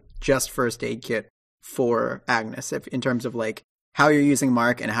actually like just First Aid Kit for Agnes, in terms of like how you're using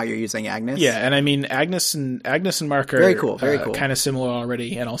Mark and how you're using Agnes. Yeah, and I mean, Agnes and Mark are very cool, kind of similar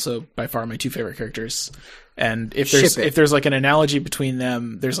already, and also by far my 2 favorite characters. And if there's like an analogy between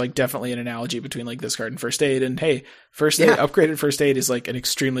them, there's like definitely an analogy between like this card and First Aid. And hey, First Aid, upgraded First Aid is like an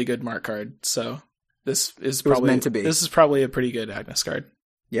extremely good Mark card. So this is probably meant to be. This is probably a pretty good Agnes card.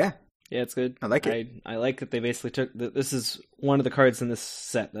 Yeah. Yeah, it's good. I like it. I like that they basically took this is one of the cards in this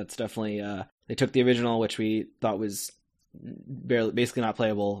set that's definitely they took the original, which we thought was basically not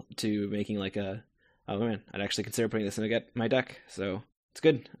playable, to making like a, oh man, I'd actually consider putting this in my deck. So it's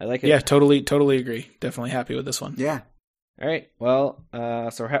good. I like it. Yeah, totally agree. Definitely happy with this one. Yeah. All right. Well,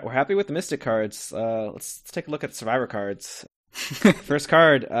 so we're happy with the Mystic cards. Let's take a look at the Survivor cards. First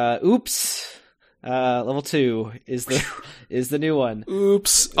card, Oops. Level 2 is the new one.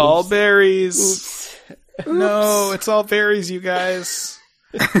 Oops. All berries. Oops. No, it's all berries, you guys.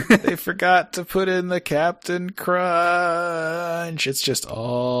 They forgot to put in the Captain Crunch. It's just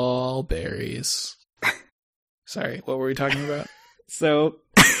all berries. Sorry, what were we talking about? So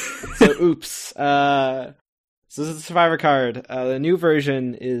oops. So this is the Survivor card. The new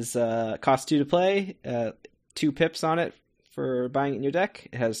version is costs 2 to play, 2 pips on it for buying it in your deck.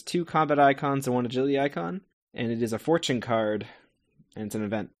 It has 2 combat icons and 1 agility icon, and it is a fortune card, and it's an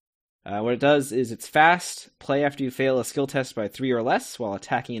event. What it does is it's fast, play after you fail a skill test by 3 or less while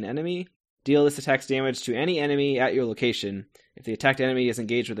attacking an enemy. Deal this attack's damage to any enemy at your location. If the attacked enemy is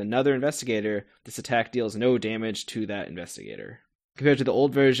engaged with another investigator, this attack deals no damage to that investigator. Compared to the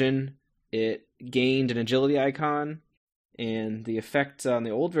old version, it gained an agility icon, and the effect on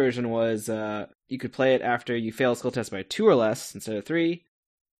the old version was you could play it after you fail a skill test by 2 or less instead of 3,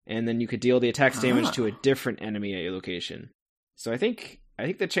 and then you could deal the attack's damage to a different enemy at your location. So I think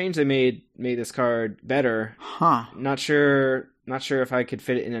the change they made this card better. Not sure if I could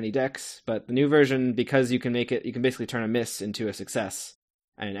fit it in any decks, but the new version, because you can basically turn a miss into a success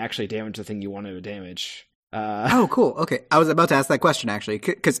and actually damage the thing you wanted to damage. Oh, cool. Okay, I was about to ask that question actually,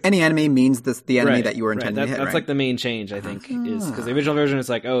 because any enemy means the enemy that you were intending to hit. That's like the main change, I think, is because the original version is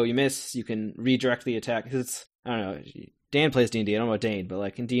like, oh, you miss, you can redirect the attack. Because it's, I don't know, Dan plays D&D. I don't know about Dane, but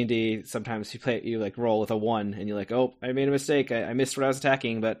like in D&D, sometimes you like roll with a 1, and you're like, oh, I made a mistake. I missed what I was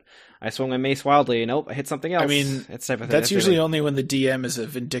attacking, but I swung my mace wildly, and I hit something else. I mean, it's type of thing. That's usually only when the DM is a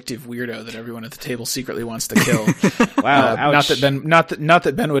vindictive weirdo that everyone at the table secretly wants to kill. Wow, ouch. Not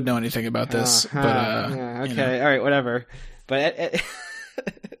that Ben would know anything about this, but yeah, okay, all right, whatever. But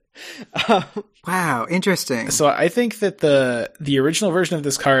wow, interesting. So I think that the original version of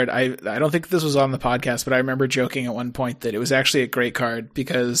this card, I don't think this was on the podcast, but I remember joking at one point that it was actually a great card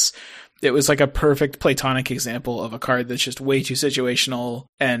because it was like a perfect platonic example of a card that's just way too situational,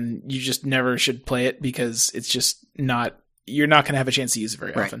 and you just never should play it because it's just not, you're not going to have a chance to use it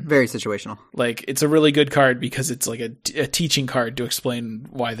very often. Very situational. Like, it's a really good card because it's like a teaching card to explain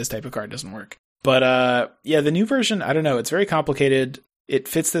why this type of card doesn't work. But yeah, the new version, I don't know, it's very complicated. It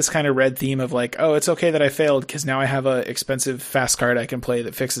fits this kind of red theme of like, oh, it's okay that I failed because now I have a expensive fast card I can play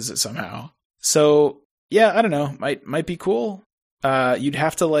that fixes it somehow. So yeah, I don't know, might be cool. You'd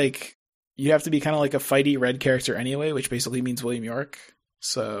have to be kind of like a fighty red character anyway, which basically means William York.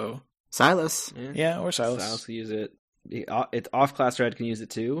 So Silas, yeah, or Silas. Silas can use it. It's off class red can use it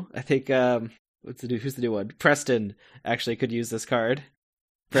too. I think who's the new one? Preston actually could use this card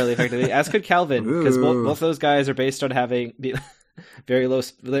fairly effectively, as could Calvin, because both those guys are based on having very low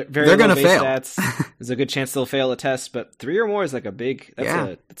base stats. There's a good chance they'll fail a test, but 3 or more is like a big.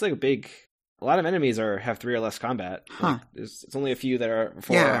 That's like a big. A lot of enemies have 3 or less combat. Like, it's only a few that are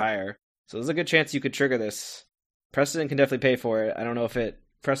 4 or higher. So there's a good chance you could trigger this. Preston can definitely pay for it. I don't know if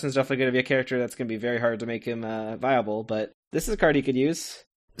Preston's definitely going to be a character that's going to be very hard to make him viable, but this is a card he could use.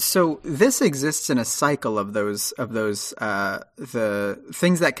 So this exists in a cycle of those the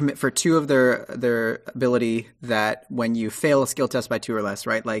things that commit for 2 of their ability that when you fail a skill test by 2 or less,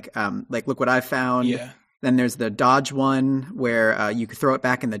 right? Like look what I found. Yeah. Then there's the dodge one where you could throw it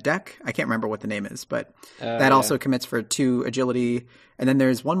back in the deck. I can't remember what the name is, but that also commits for 2 agility. And then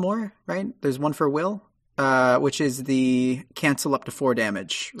there's one more, right? There's one for will, which is the cancel up to 4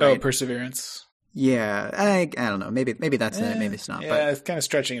 damage. Right? Oh, perseverance. Yeah, I don't know. Maybe that's it. Maybe it's not. Yeah, but it's kind of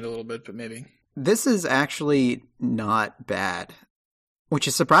stretching it a little bit, but maybe. this is actually not bad, which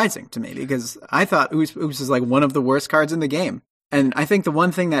is surprising to me because I thought Oops is like one of the worst cards in the game. And I think the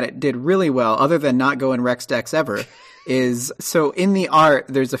one thing that it did really well, other than not go in Rex decks ever, is so in the art,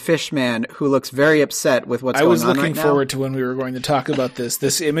 there's a fish man who looks very upset with what's going on right now. I was looking forward to when we were going to talk about this.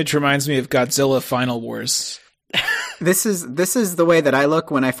 This image reminds me of Godzilla Final Wars. This is the way that I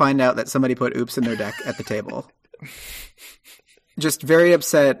look when I find out that somebody put Oops in their deck at the table. Just very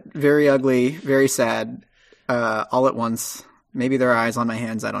upset, very ugly, very sad, all at once. Maybe there are eyes on my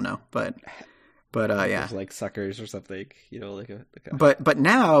hands. I don't know, but yeah, like suckers or something, like a. But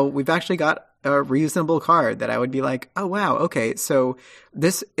now we've actually got a reasonable card that I would be like, oh wow, okay, so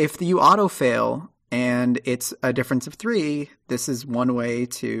this if you auto fail and it's a difference of 3, this is one way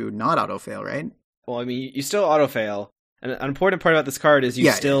to not auto fail, right? Well, I mean, you still auto fail, and an important part about this card is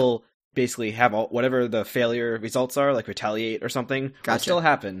you still basically have whatever the failure results are, like retaliate or something, will still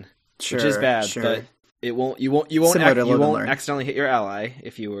happen, which is bad, but. You won't accidentally hit your ally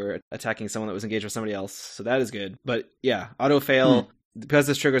if you were attacking someone that was engaged with somebody else. So that is good. But yeah, auto fail, because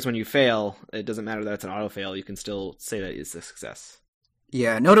this triggers when you fail, it doesn't matter that it's an auto fail. You can still say that it's a success.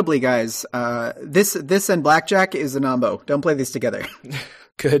 Yeah, notably, guys, this and Blackjack is a nombo. Don't play these together.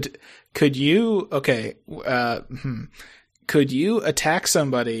 Could you could you attack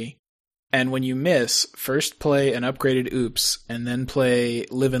somebody and when you miss, first play an upgraded Oops, and then play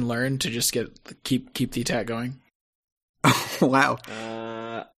Live and Learn to just keep the attack going? Wow.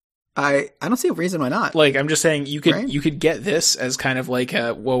 I don't see a reason why not. Like, I'm just saying you could get this as kind of like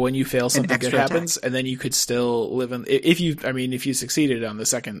when you fail something good happens, and then you could still live in if you succeeded on the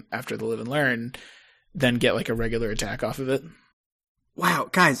second after the Live and Learn, then get like a regular attack off of it. Wow,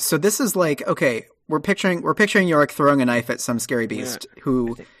 guys, so this is like, okay, we're picturing Yorick throwing a knife at some scary beast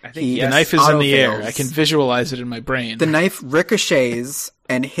who I think the knife is in the air. I can visualize it in my brain. The knife ricochets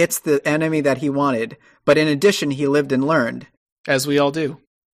and hits the enemy that he wanted, but in addition, he lived and learned. As we all do.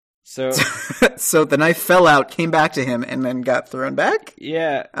 So the knife fell out, came back to him, and then got thrown back?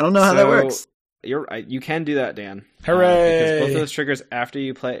 Yeah. I don't know how that works. You can do that, Dan. Hooray! Because both of those triggers after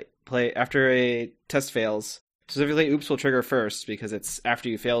you play after a test fails. Specifically, Oops will trigger first because it's after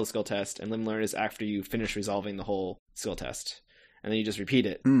you fail the skill test, and Live and Learn is after you finish resolving the whole skill test, and then you just repeat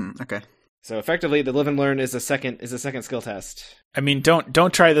it. Okay. So effectively, the Live and Learn is a second skill test. I mean,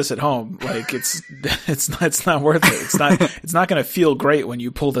 don't try this at home. Like it's not worth it. It's not going to feel great when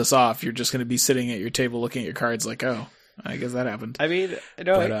you pull this off. You're just going to be sitting at your table looking at your cards like, oh, I guess that happened. I mean,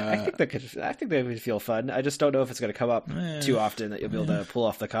 I think that would feel fun. I just don't know if it's going to come up too often that you'll be able to pull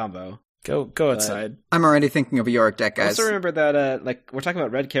off the combo. Go outside. I'm already thinking of a Yorick deck, guys. Also remember that we're talking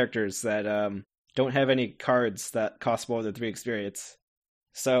about red characters that don't have any cards that cost more than 3 experience.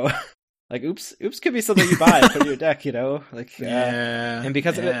 So like Oops could be something you buy and put in your deck, and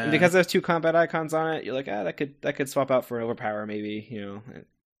because of it, because there's 2 combat icons on it, you're like, that could swap out for an overpower maybe,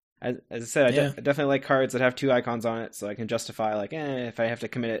 As I said, I definitely like cards that have 2 icons on it, so I can justify like, if I have to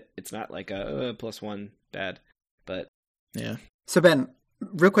commit it, it's not like a +1 bad. But yeah. So Ben,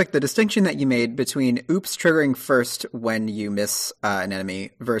 real quick, the distinction that you made between Oops triggering first when you miss an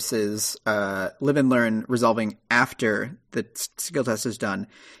enemy versus Live and Learn resolving after the skill test is done.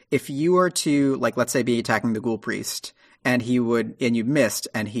 If you were to, like, let's say be attacking the Ghoul Priest and you missed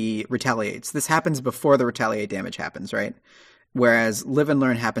and he retaliates, this happens before the retaliate damage happens, right? Whereas Live and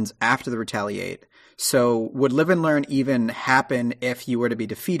Learn happens after the retaliate. So would Live and Learn even happen if you were to be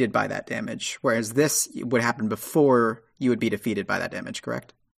defeated by that damage? Whereas this would happen before you would be defeated by that damage,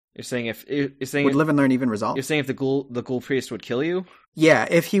 correct? You're saying would Live and Learn even resolve? You're saying if the Ghoul Priest would kill you? Yeah,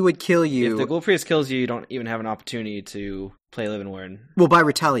 if he would kill you. If the Ghoul Priest kills you don't even have an opportunity to play Live and Learn. Well, by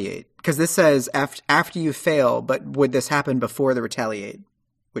retaliate. Because this says after you fail, but would this happen before the retaliate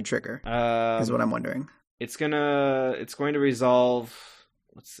would trigger? Is what I'm wondering. It's going to resolve.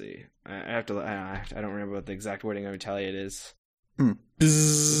 Let's see. I don't remember what the exact wording of retaliate is.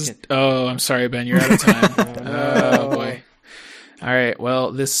 Oh, I'm sorry, Ben. You're out of time. Oh boy. All right.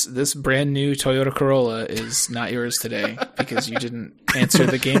 Well, this brand new Toyota Corolla is not yours today because you didn't answer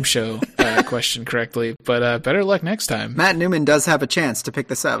the game show question correctly. But better luck next time. Matt Newman does have a chance to pick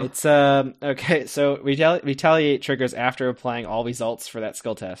this up. It's okay. So retaliate triggers after applying all results for that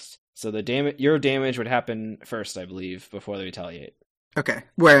skill test. So your damage would happen first, I believe, before the retaliate. Okay.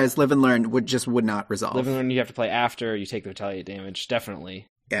 Whereas Live and Learn would not resolve. Live and Learn you have to play after you take the retaliate damage, definitely.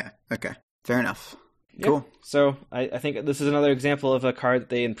 Yeah. Okay. Fair enough. Yep. Cool. So I think this is another example of a card that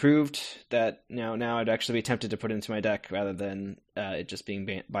they improved that now I'd actually be tempted to put into my deck rather than it just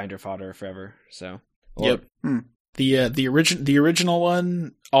being binder fodder forever. So yep. The original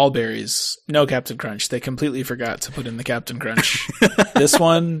one, all berries, no Captain Crunch. They completely forgot to put in the Captain Crunch. This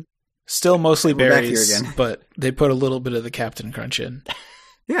one, still mostly berries, but they put a little bit of the Captain Crunch in.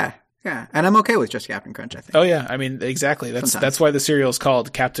 Yeah. Yeah. And I'm okay with just Captain Crunch, I think. Oh yeah, I mean exactly. That's why the cereal is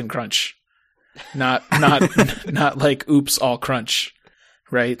called Captain Crunch. Not like oops all crunch,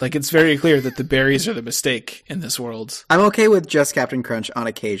 right? Like it's very clear that the berries are the mistake in this world. I'm okay with just Captain Crunch on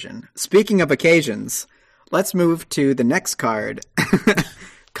occasion. Speaking of occasions, let's move to the next card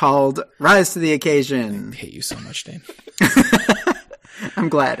called Rise to the Occasion. I hate you so much, Dane. I'm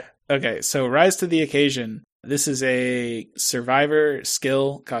glad. Okay, so Rise to the Occasion. This is a survivor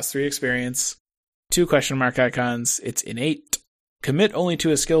skill, costs 3 experience, 2 question mark icons. It's innate. Commit only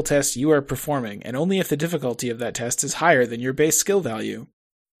to a skill test you are performing, and only if the difficulty of that test is higher than your base skill value.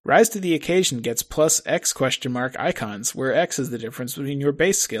 Rise to the Occasion gets plus X question mark icons, where X is the difference between your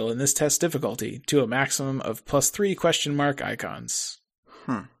base skill and this test difficulty, to a maximum of plus 3 question mark icons.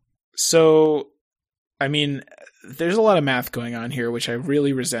 So, I mean, there's a lot of math going on here, which I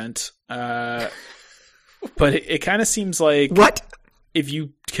really resent. But it kind of seems like... What? If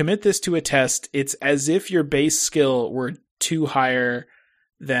you commit this to a test, it's as if your base skill were 2 higher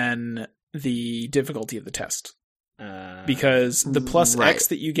than the difficulty of the test. Because the plus X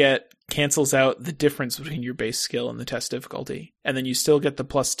that you get cancels out the difference between your base skill and the test difficulty. And then you still get the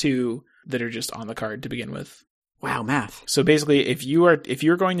plus 2 that are just on the card to begin with. Wow, math. So basically, if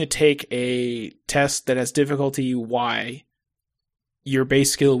you're going to take a test that has difficulty Y, your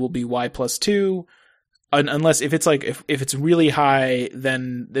base skill will be Y plus 2. Unless if it's really high,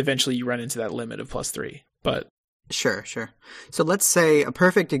 then eventually you run into that limit of plus 3. But Sure. So let's say a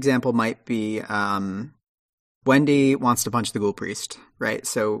perfect example might be Wendy wants to punch the Ghoul Priest, right?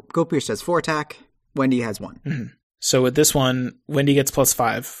 So Ghoul Priest has 4 attack, Wendy has 1. Mm-hmm. So with this one, Wendy gets plus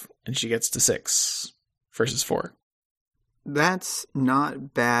 5, and she gets to 6 versus 4. That's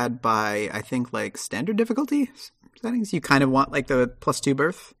not bad by, I think, like standard difficulty settings. You kind of want like the plus 2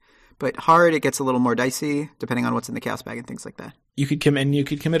 birth. But hard, it gets a little more dicey, depending on what's in the chaos bag and things like that. You could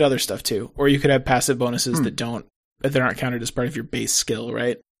commit other stuff too, or you could have passive bonuses that aren't counted as part of your base skill,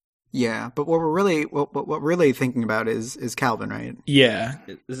 right? Yeah, but what we're really thinking about is Calvin, right? Yeah,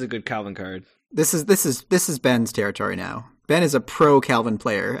 this is a good Calvin card. This is Ben's territory now. Ben is a pro Calvin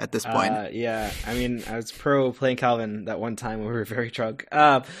player at this point. Yeah, I mean, I was pro playing Calvin that one time when we were very drunk.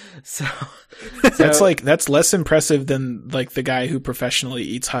 So that's less impressive than like the guy who professionally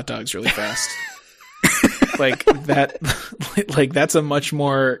eats hot dogs really fast. Like that, like that's a much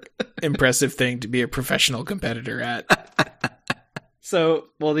more impressive thing to be a professional competitor at. So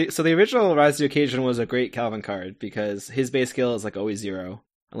the original Rise to the Occasion was a great Calvin card because his base skill is like always 0.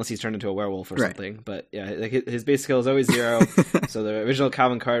 Unless he's turned into a werewolf or something. But yeah, like his base skill is always 0. So the original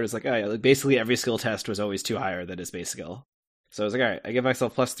Calvin card was like, oh yeah, like basically every skill test was always 2 higher than his base skill. So I was like, all right, I give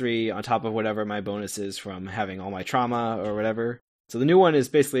myself plus 3 on top of whatever my bonus is from having all my trauma or whatever. So the new one is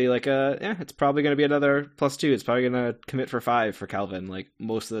basically like, it's probably going to be another plus 2. It's probably going to commit for 5 for Calvin, like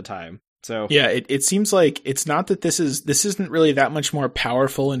most of the time. So yeah, it seems like it's not that this isn't really that much more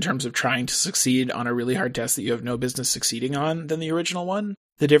powerful in terms of trying to succeed on a really hard test that you have no business succeeding on than the original one.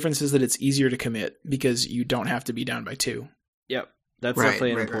 The difference is that it's easier to commit because you don't have to be down by 2. Yep. That's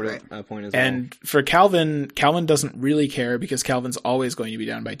definitely an important point as well. And for Calvin doesn't really care because Calvin's always going to be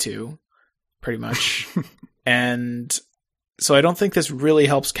down by 2, pretty much. And so I don't think this really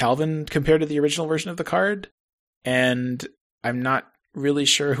helps Calvin compared to the original version of the card. And I'm not really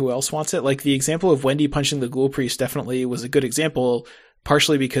sure who else wants it. Like the example of Wendy punching the Ghoul Priest definitely was a good example,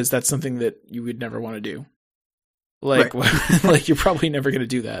 partially because that's something that you would never want to do. Like, like you're probably never going to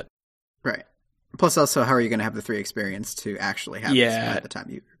do that. Right. Plus, also, how are you going to have the 3 experience to actually have this at the time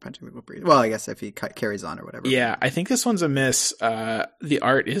you're punching the Ghoul Priest? Well, I guess if he carries on or whatever. Yeah, I think this one's a miss. The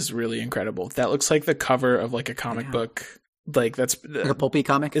art is really incredible. That looks like the cover of like a comic book. Like that's like a pulpy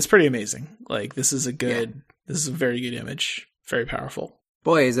comic. It's pretty amazing. Like this is a very good image. Very powerful.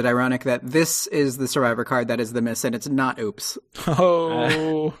 Boy, is it ironic that this is the Survivor card that is the miss, and it's not Oops.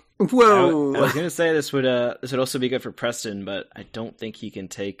 Oh. Whoa! I was going to say this would also be good for Preston, but I don't think he can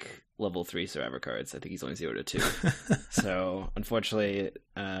take level 3 Survivor cards. I think he's only 0 to 2. So, unfortunately...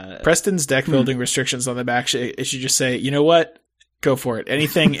 Preston's deck building restrictions on the back, it should just say, you know what? Go for it.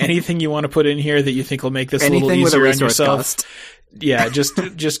 Anything you want to put in here that you think will make this a little easier on yourself. Cost. Yeah, just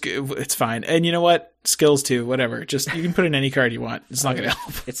it's fine. And you know what? Skills too, whatever. You can put in any card you want. It's not going to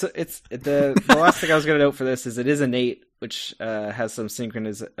help. It's the last thing I was going to note for this is it is innate, which has some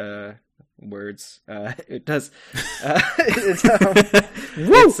synchronous words. It does.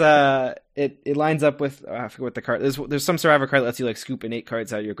 It lines up with I forget what the card. There's some Survivor card that lets you like scoop innate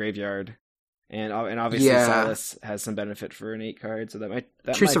cards out of your graveyard. And obviously Silas has some benefit for innate cards, so that might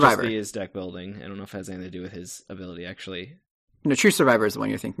just be his deck building. I don't know if it has anything to do with his ability, actually. No, True Survivor is the one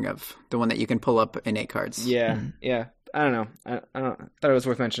you're thinking of. The one that you can pull up innate cards. Yeah, yeah. I don't know. I thought it was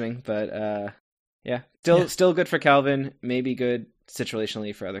worth mentioning, but still good for Calvin. Maybe good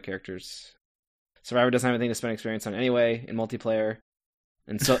situationally for other characters. Survivor doesn't have anything to spend experience on anyway in multiplayer.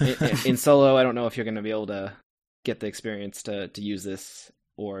 And so in solo, I don't know if you're going to be able to get the experience to use this,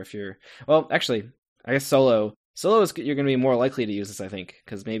 or if you're... Well, actually, I guess solo is you're going to be more likely to use this, I think,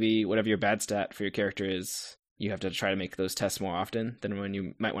 because maybe whatever your bad stat for your character is, you have to try to make those tests more often than when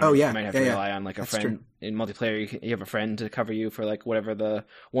you might want to. You might have to rely on like a friend. True. In multiplayer. You have a friend to cover you for like whatever the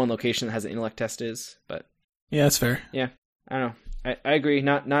one location that has an intellect test is. But yeah, that's fair. Yeah, I don't know. I agree.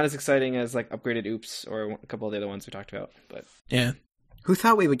 Not as exciting as like upgraded Oops or a couple of the other ones we talked about. But yeah, who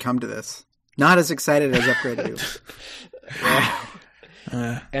thought we would come to this? Not as excited as upgraded Oops.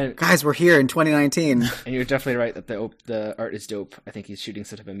 And guys, we're here in 2019, and you're definitely right that the art is dope. I think he's shooting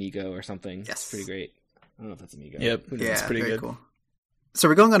some type of Amigo or something. Yes, it's pretty great. I don't know if that's Amigo. Yep. Yeah, it's pretty good. Cool. So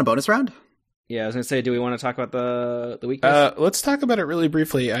we're going on a bonus round? Yeah, I was going to say, do we want to talk about the weakness? Let's talk about it really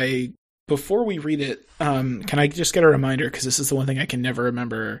briefly. Before we read it, can I just get a reminder, because this is the one thing I can never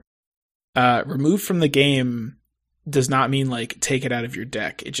remember. Removed from the game does not mean like take it out of your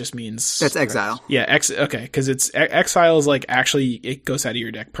deck. It just means... That's exile. Yeah, okay, because it's exile is like actually it goes out of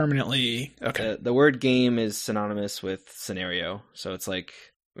your deck permanently. Okay. The word game is synonymous with scenario, so it's like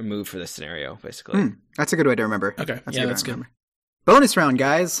removed for this scenario, basically. That's a good way to remember. Okay, that's good. Bonus round,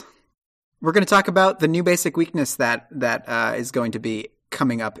 guys. We're going to talk about the new basic weakness that is going to be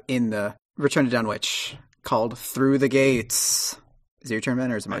coming up in the Return to Dunwich, called Through the Gates. Is it your turn,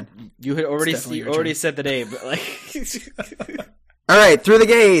 Ben, or is it mine? You had already said the name, but like... All right, Through the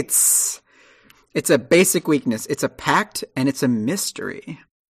Gates. It's a basic weakness. It's a pact, and it's a mystery.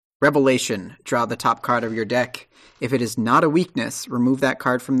 Revelation. Draw the top card of your deck. If it is not a weakness, remove that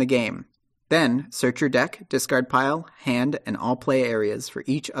card from the game. Then, search your deck, discard pile, hand, and all play areas for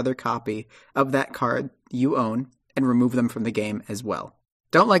each other copy of that card you own, and remove them from the game as well.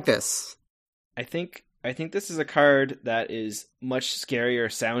 Don't like this. I think this is a card that is much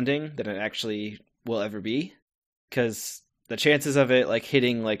scarier sounding than it actually will ever be, because the chances of it like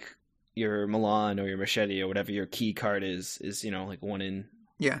hitting like your Milan or your Machete or whatever your key card is like 1 in...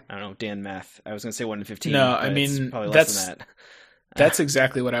 Yeah. I don't know, Dan math. I was going to say 1 in 15. No, I mean, it's probably less than that. That's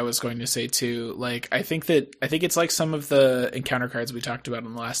exactly what I was going to say too. Like, I think it's like some of the encounter cards we talked about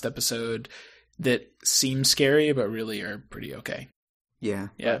in the last episode that seem scary, but really are pretty okay. Yeah.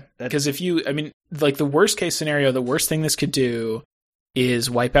 Yeah. Because like the worst case scenario, the worst thing this could do is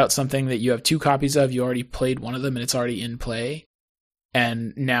wipe out something that you have 2 copies of. You already played one of them and it's already in play.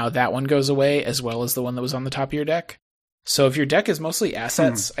 And now that one goes away as well as the one that was on the top of your deck. So if your deck is mostly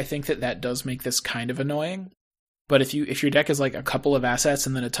assets, I think that does make this kind of annoying. But if your deck is like a couple of assets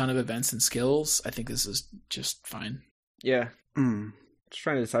and then a ton of events and skills, I think this is just fine. Yeah. Just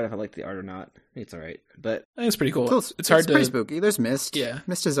trying to decide if I like the art or not. It's all right, but I think it's pretty cool. It's hard to... pretty spooky. There's Mist. Yeah.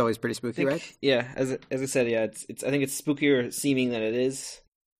 Mist is always pretty spooky, right? Yeah, as I said, yeah, it's. I think it's spookier seeming than it is.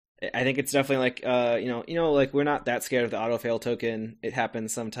 I think it's definitely like, like we're not that scared of the auto fail token. It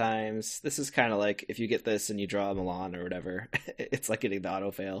happens sometimes. This is kind of like if you get this and you draw a Milan or whatever, it's like getting the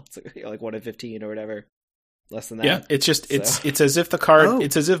auto fail. It's like 1 in 15 or whatever. Less than that. Yeah, it's just it's as if the card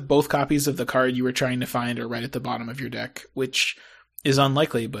it's as if both copies of the card you were trying to find are right at the bottom of your deck, which is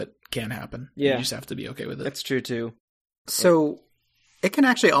unlikely but can happen. Yeah, you just have to be okay with it. That's true too. So it can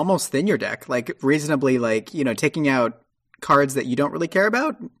actually almost thin your deck, like reasonably, like taking out cards that you don't really care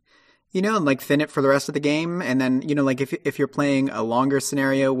about, and like thin it for the rest of the game. And then like if you're playing a longer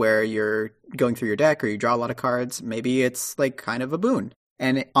scenario where you're going through your deck or you draw a lot of cards, maybe it's like kind of a boon.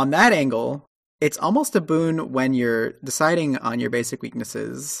 And on that angle, it's almost a boon when you're deciding on your basic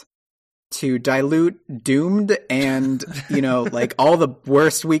weaknesses to dilute Doomed and, like all the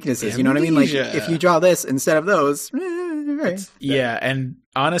worst weaknesses. You know what I mean? Like if you draw this instead of those, right. Yeah, and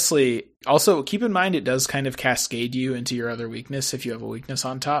honestly, also keep in mind it does kind of cascade you into your other weakness if you have a weakness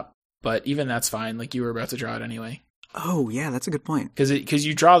on top. But even that's fine. Like you were about to draw it anyway. Oh, yeah, that's a good point. Because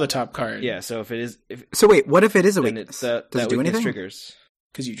you draw the top card. Yeah, so if it is... So wait, what if it is a then weakness? Does it do anything? triggers.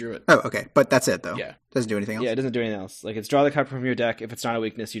 Because you drew it. Oh, okay. But that's it, though. Yeah. Doesn't do anything else? Yeah, it doesn't do anything else. Like, it's draw the card from your deck. If it's not a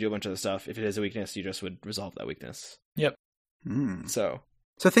weakness, you do a bunch of the stuff. If it is a weakness, you just would resolve that weakness. Yep. So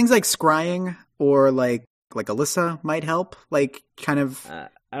things like scrying or like Alyssa might help, like kind of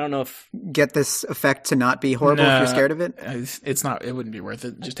I don't know if get this effect to not be horrible if you're scared of it. It's not. It wouldn't be worth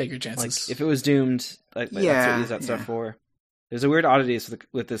it. Just take your chances. like if it was doomed, that's what you use that stuff for. There's a weird oddities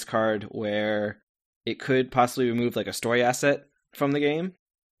with this card where it could possibly remove like a story asset from the game,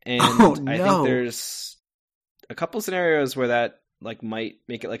 and I think there's a couple scenarios where that like might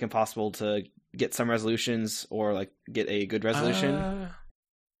make it like impossible to get some resolutions or like get a good resolution.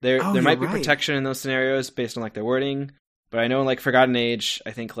 There might be protection in those scenarios based on like their wording, but I know like Forgotten Age,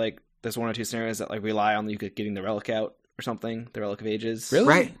 I think like there's one or two scenarios that like rely on you getting the relic out or something, the Relic of Ages. Really?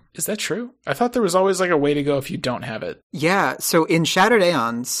 Right. Is that true? I thought there was always like a way to go if you don't have it. Yeah, so in Shattered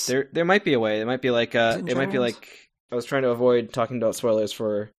Aeons... There might be a way. It might be like I was trying to avoid talking about spoilers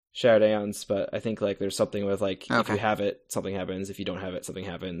for Shattered Aeons, but I think like there's something with like if you have it, something happens. If you don't have it, something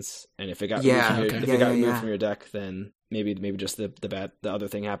happens. And if it got removed from your deck, then maybe just the other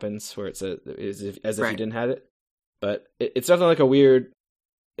thing happens where it's as if you didn't have it. But it's definitely like a weird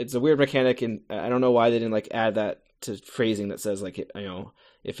mechanic, and I don't know why they didn't like add that to phrasing that says like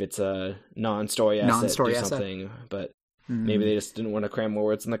if it's a non-story asset, do something. But maybe they just didn't want to cram more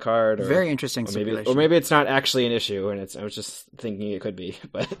words in the card. Or, very interesting or maybe it's not actually an issue, and I was just thinking it could be.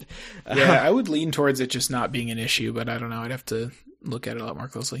 But yeah, I would lean towards it just not being an issue, but I don't know. I'd have to look at it a lot more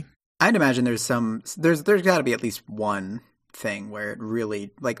closely. I'd imagine there's got to be at least one thing where it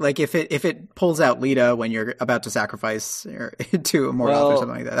really like if it pulls out Lita when you're about to sacrifice to a Morgoth or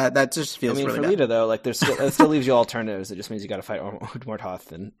something like that. That just feels really for bad. Lita though, like it still leaves you alternatives. It just means you got to fight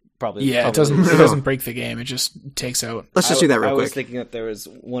Morgoth and probably it doesn't break the game. It just takes out. Let's just do that real quick. I was thinking that there was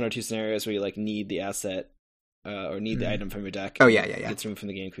one or two scenarios where you like need the asset or need the item from your deck. Oh yeah. Gets removed from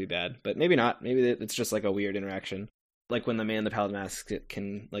the game could be bad, but maybe not. Maybe it's just like a weird interaction, like when the Paladin Mask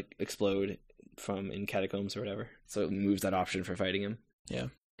can like explode from in Catacombs or whatever, so it moves that option for fighting him. Yeah.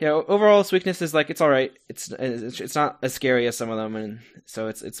 Overall, its weakness is like it's all right. It's not as scary as some of them, and so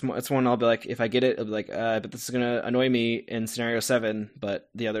it's one I'll be like, if I get it, I'll be like, but this is gonna annoy me in scenario 7, but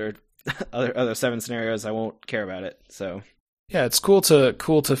the other 7 scenarios I won't care about it. So yeah, it's cool to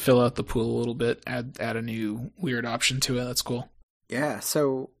fill out the pool a little bit, add a new weird option to it. That's cool. Yeah.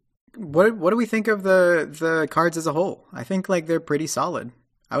 So what do we think of the cards as a whole? I think like they're pretty solid.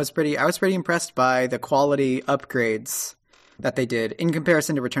 I was pretty impressed by the quality upgrades that they did in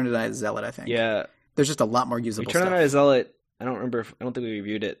comparison to Return to the Night Zealot, I think. Yeah. There's just a lot more usable Return stuff. to the Night Zealot, I don't think we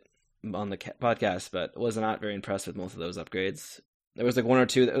reviewed it on the podcast, but was not very impressed with most of those upgrades. There was like one or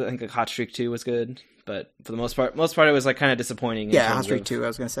two, I think like Hot Streak 2 was good, but for the most part it was like kind of disappointing. Yeah, Hot Streak 2, I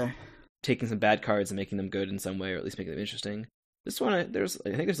was going to say. Taking some bad cards and making them good in some way, or at least making them interesting. This one, I think there's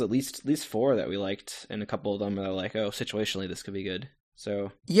at least 4 that we liked, and a couple of them are like, oh, situationally this could be good.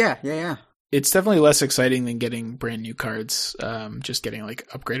 So yeah. It's definitely less exciting than getting brand new cards, just getting like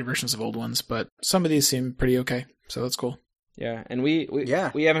upgraded versions of old ones, but some of these seem pretty okay, so that's cool. Yeah, and we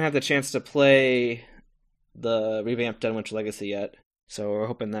haven't had the chance to play the revamped Dunwich Legacy yet, so we're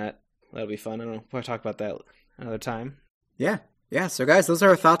hoping that'll be fun. I don't know, we'll talk about that another time. Yeah. So guys, those are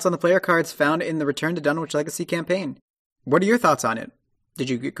our thoughts on the player cards found in the Return to Dunwich Legacy campaign. What are your thoughts on it? Did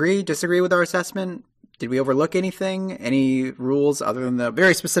you agree, disagree with our assessment? Did we overlook anything? Any rules other than the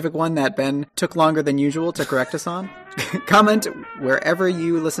very specific one that Ben took longer than usual to correct us on? Comment wherever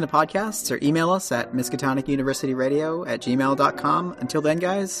you listen to podcasts or email us at miskatonicuniversityradio@gmail.com. Until then,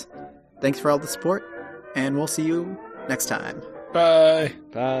 guys, thanks for all the support, and we'll see you next time. Bye.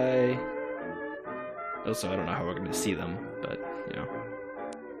 Bye. Also, I don't know how we're going to see them, but,